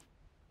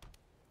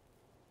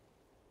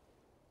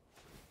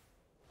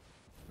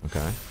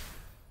 Okay.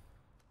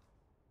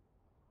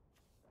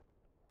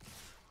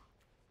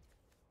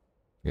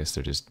 I guess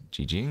they're just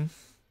GGing.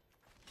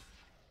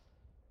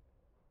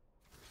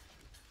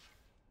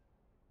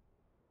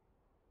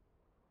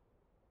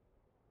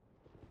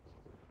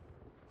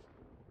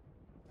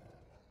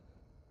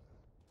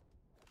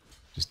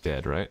 Just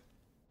dead, right?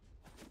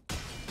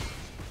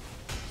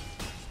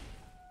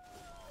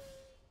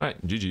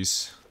 Alright,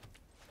 GG's.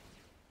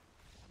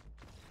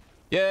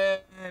 Yay,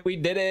 we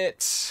did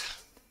it!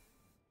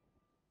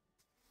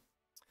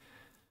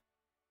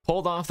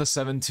 Pulled off the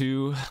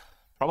 7-2.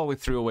 Probably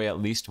threw away at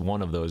least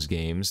one of those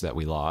games that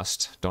we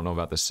lost. Don't know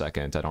about the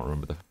second. I don't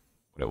remember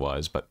what it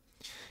was, but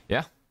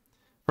yeah.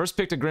 First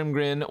picked a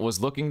Grimgrin,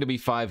 was looking to be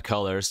 5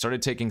 color,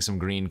 started taking some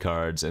green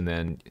cards, and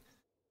then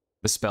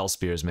the Spell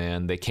Spears,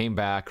 man. They came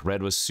back,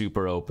 red was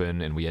super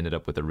open, and we ended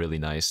up with a really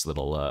nice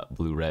little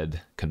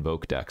blue-red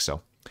Convoke deck.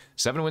 So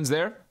 7 wins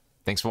there.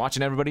 Thanks for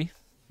watching, everybody.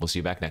 We'll see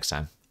you back next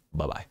time.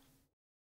 Bye-bye.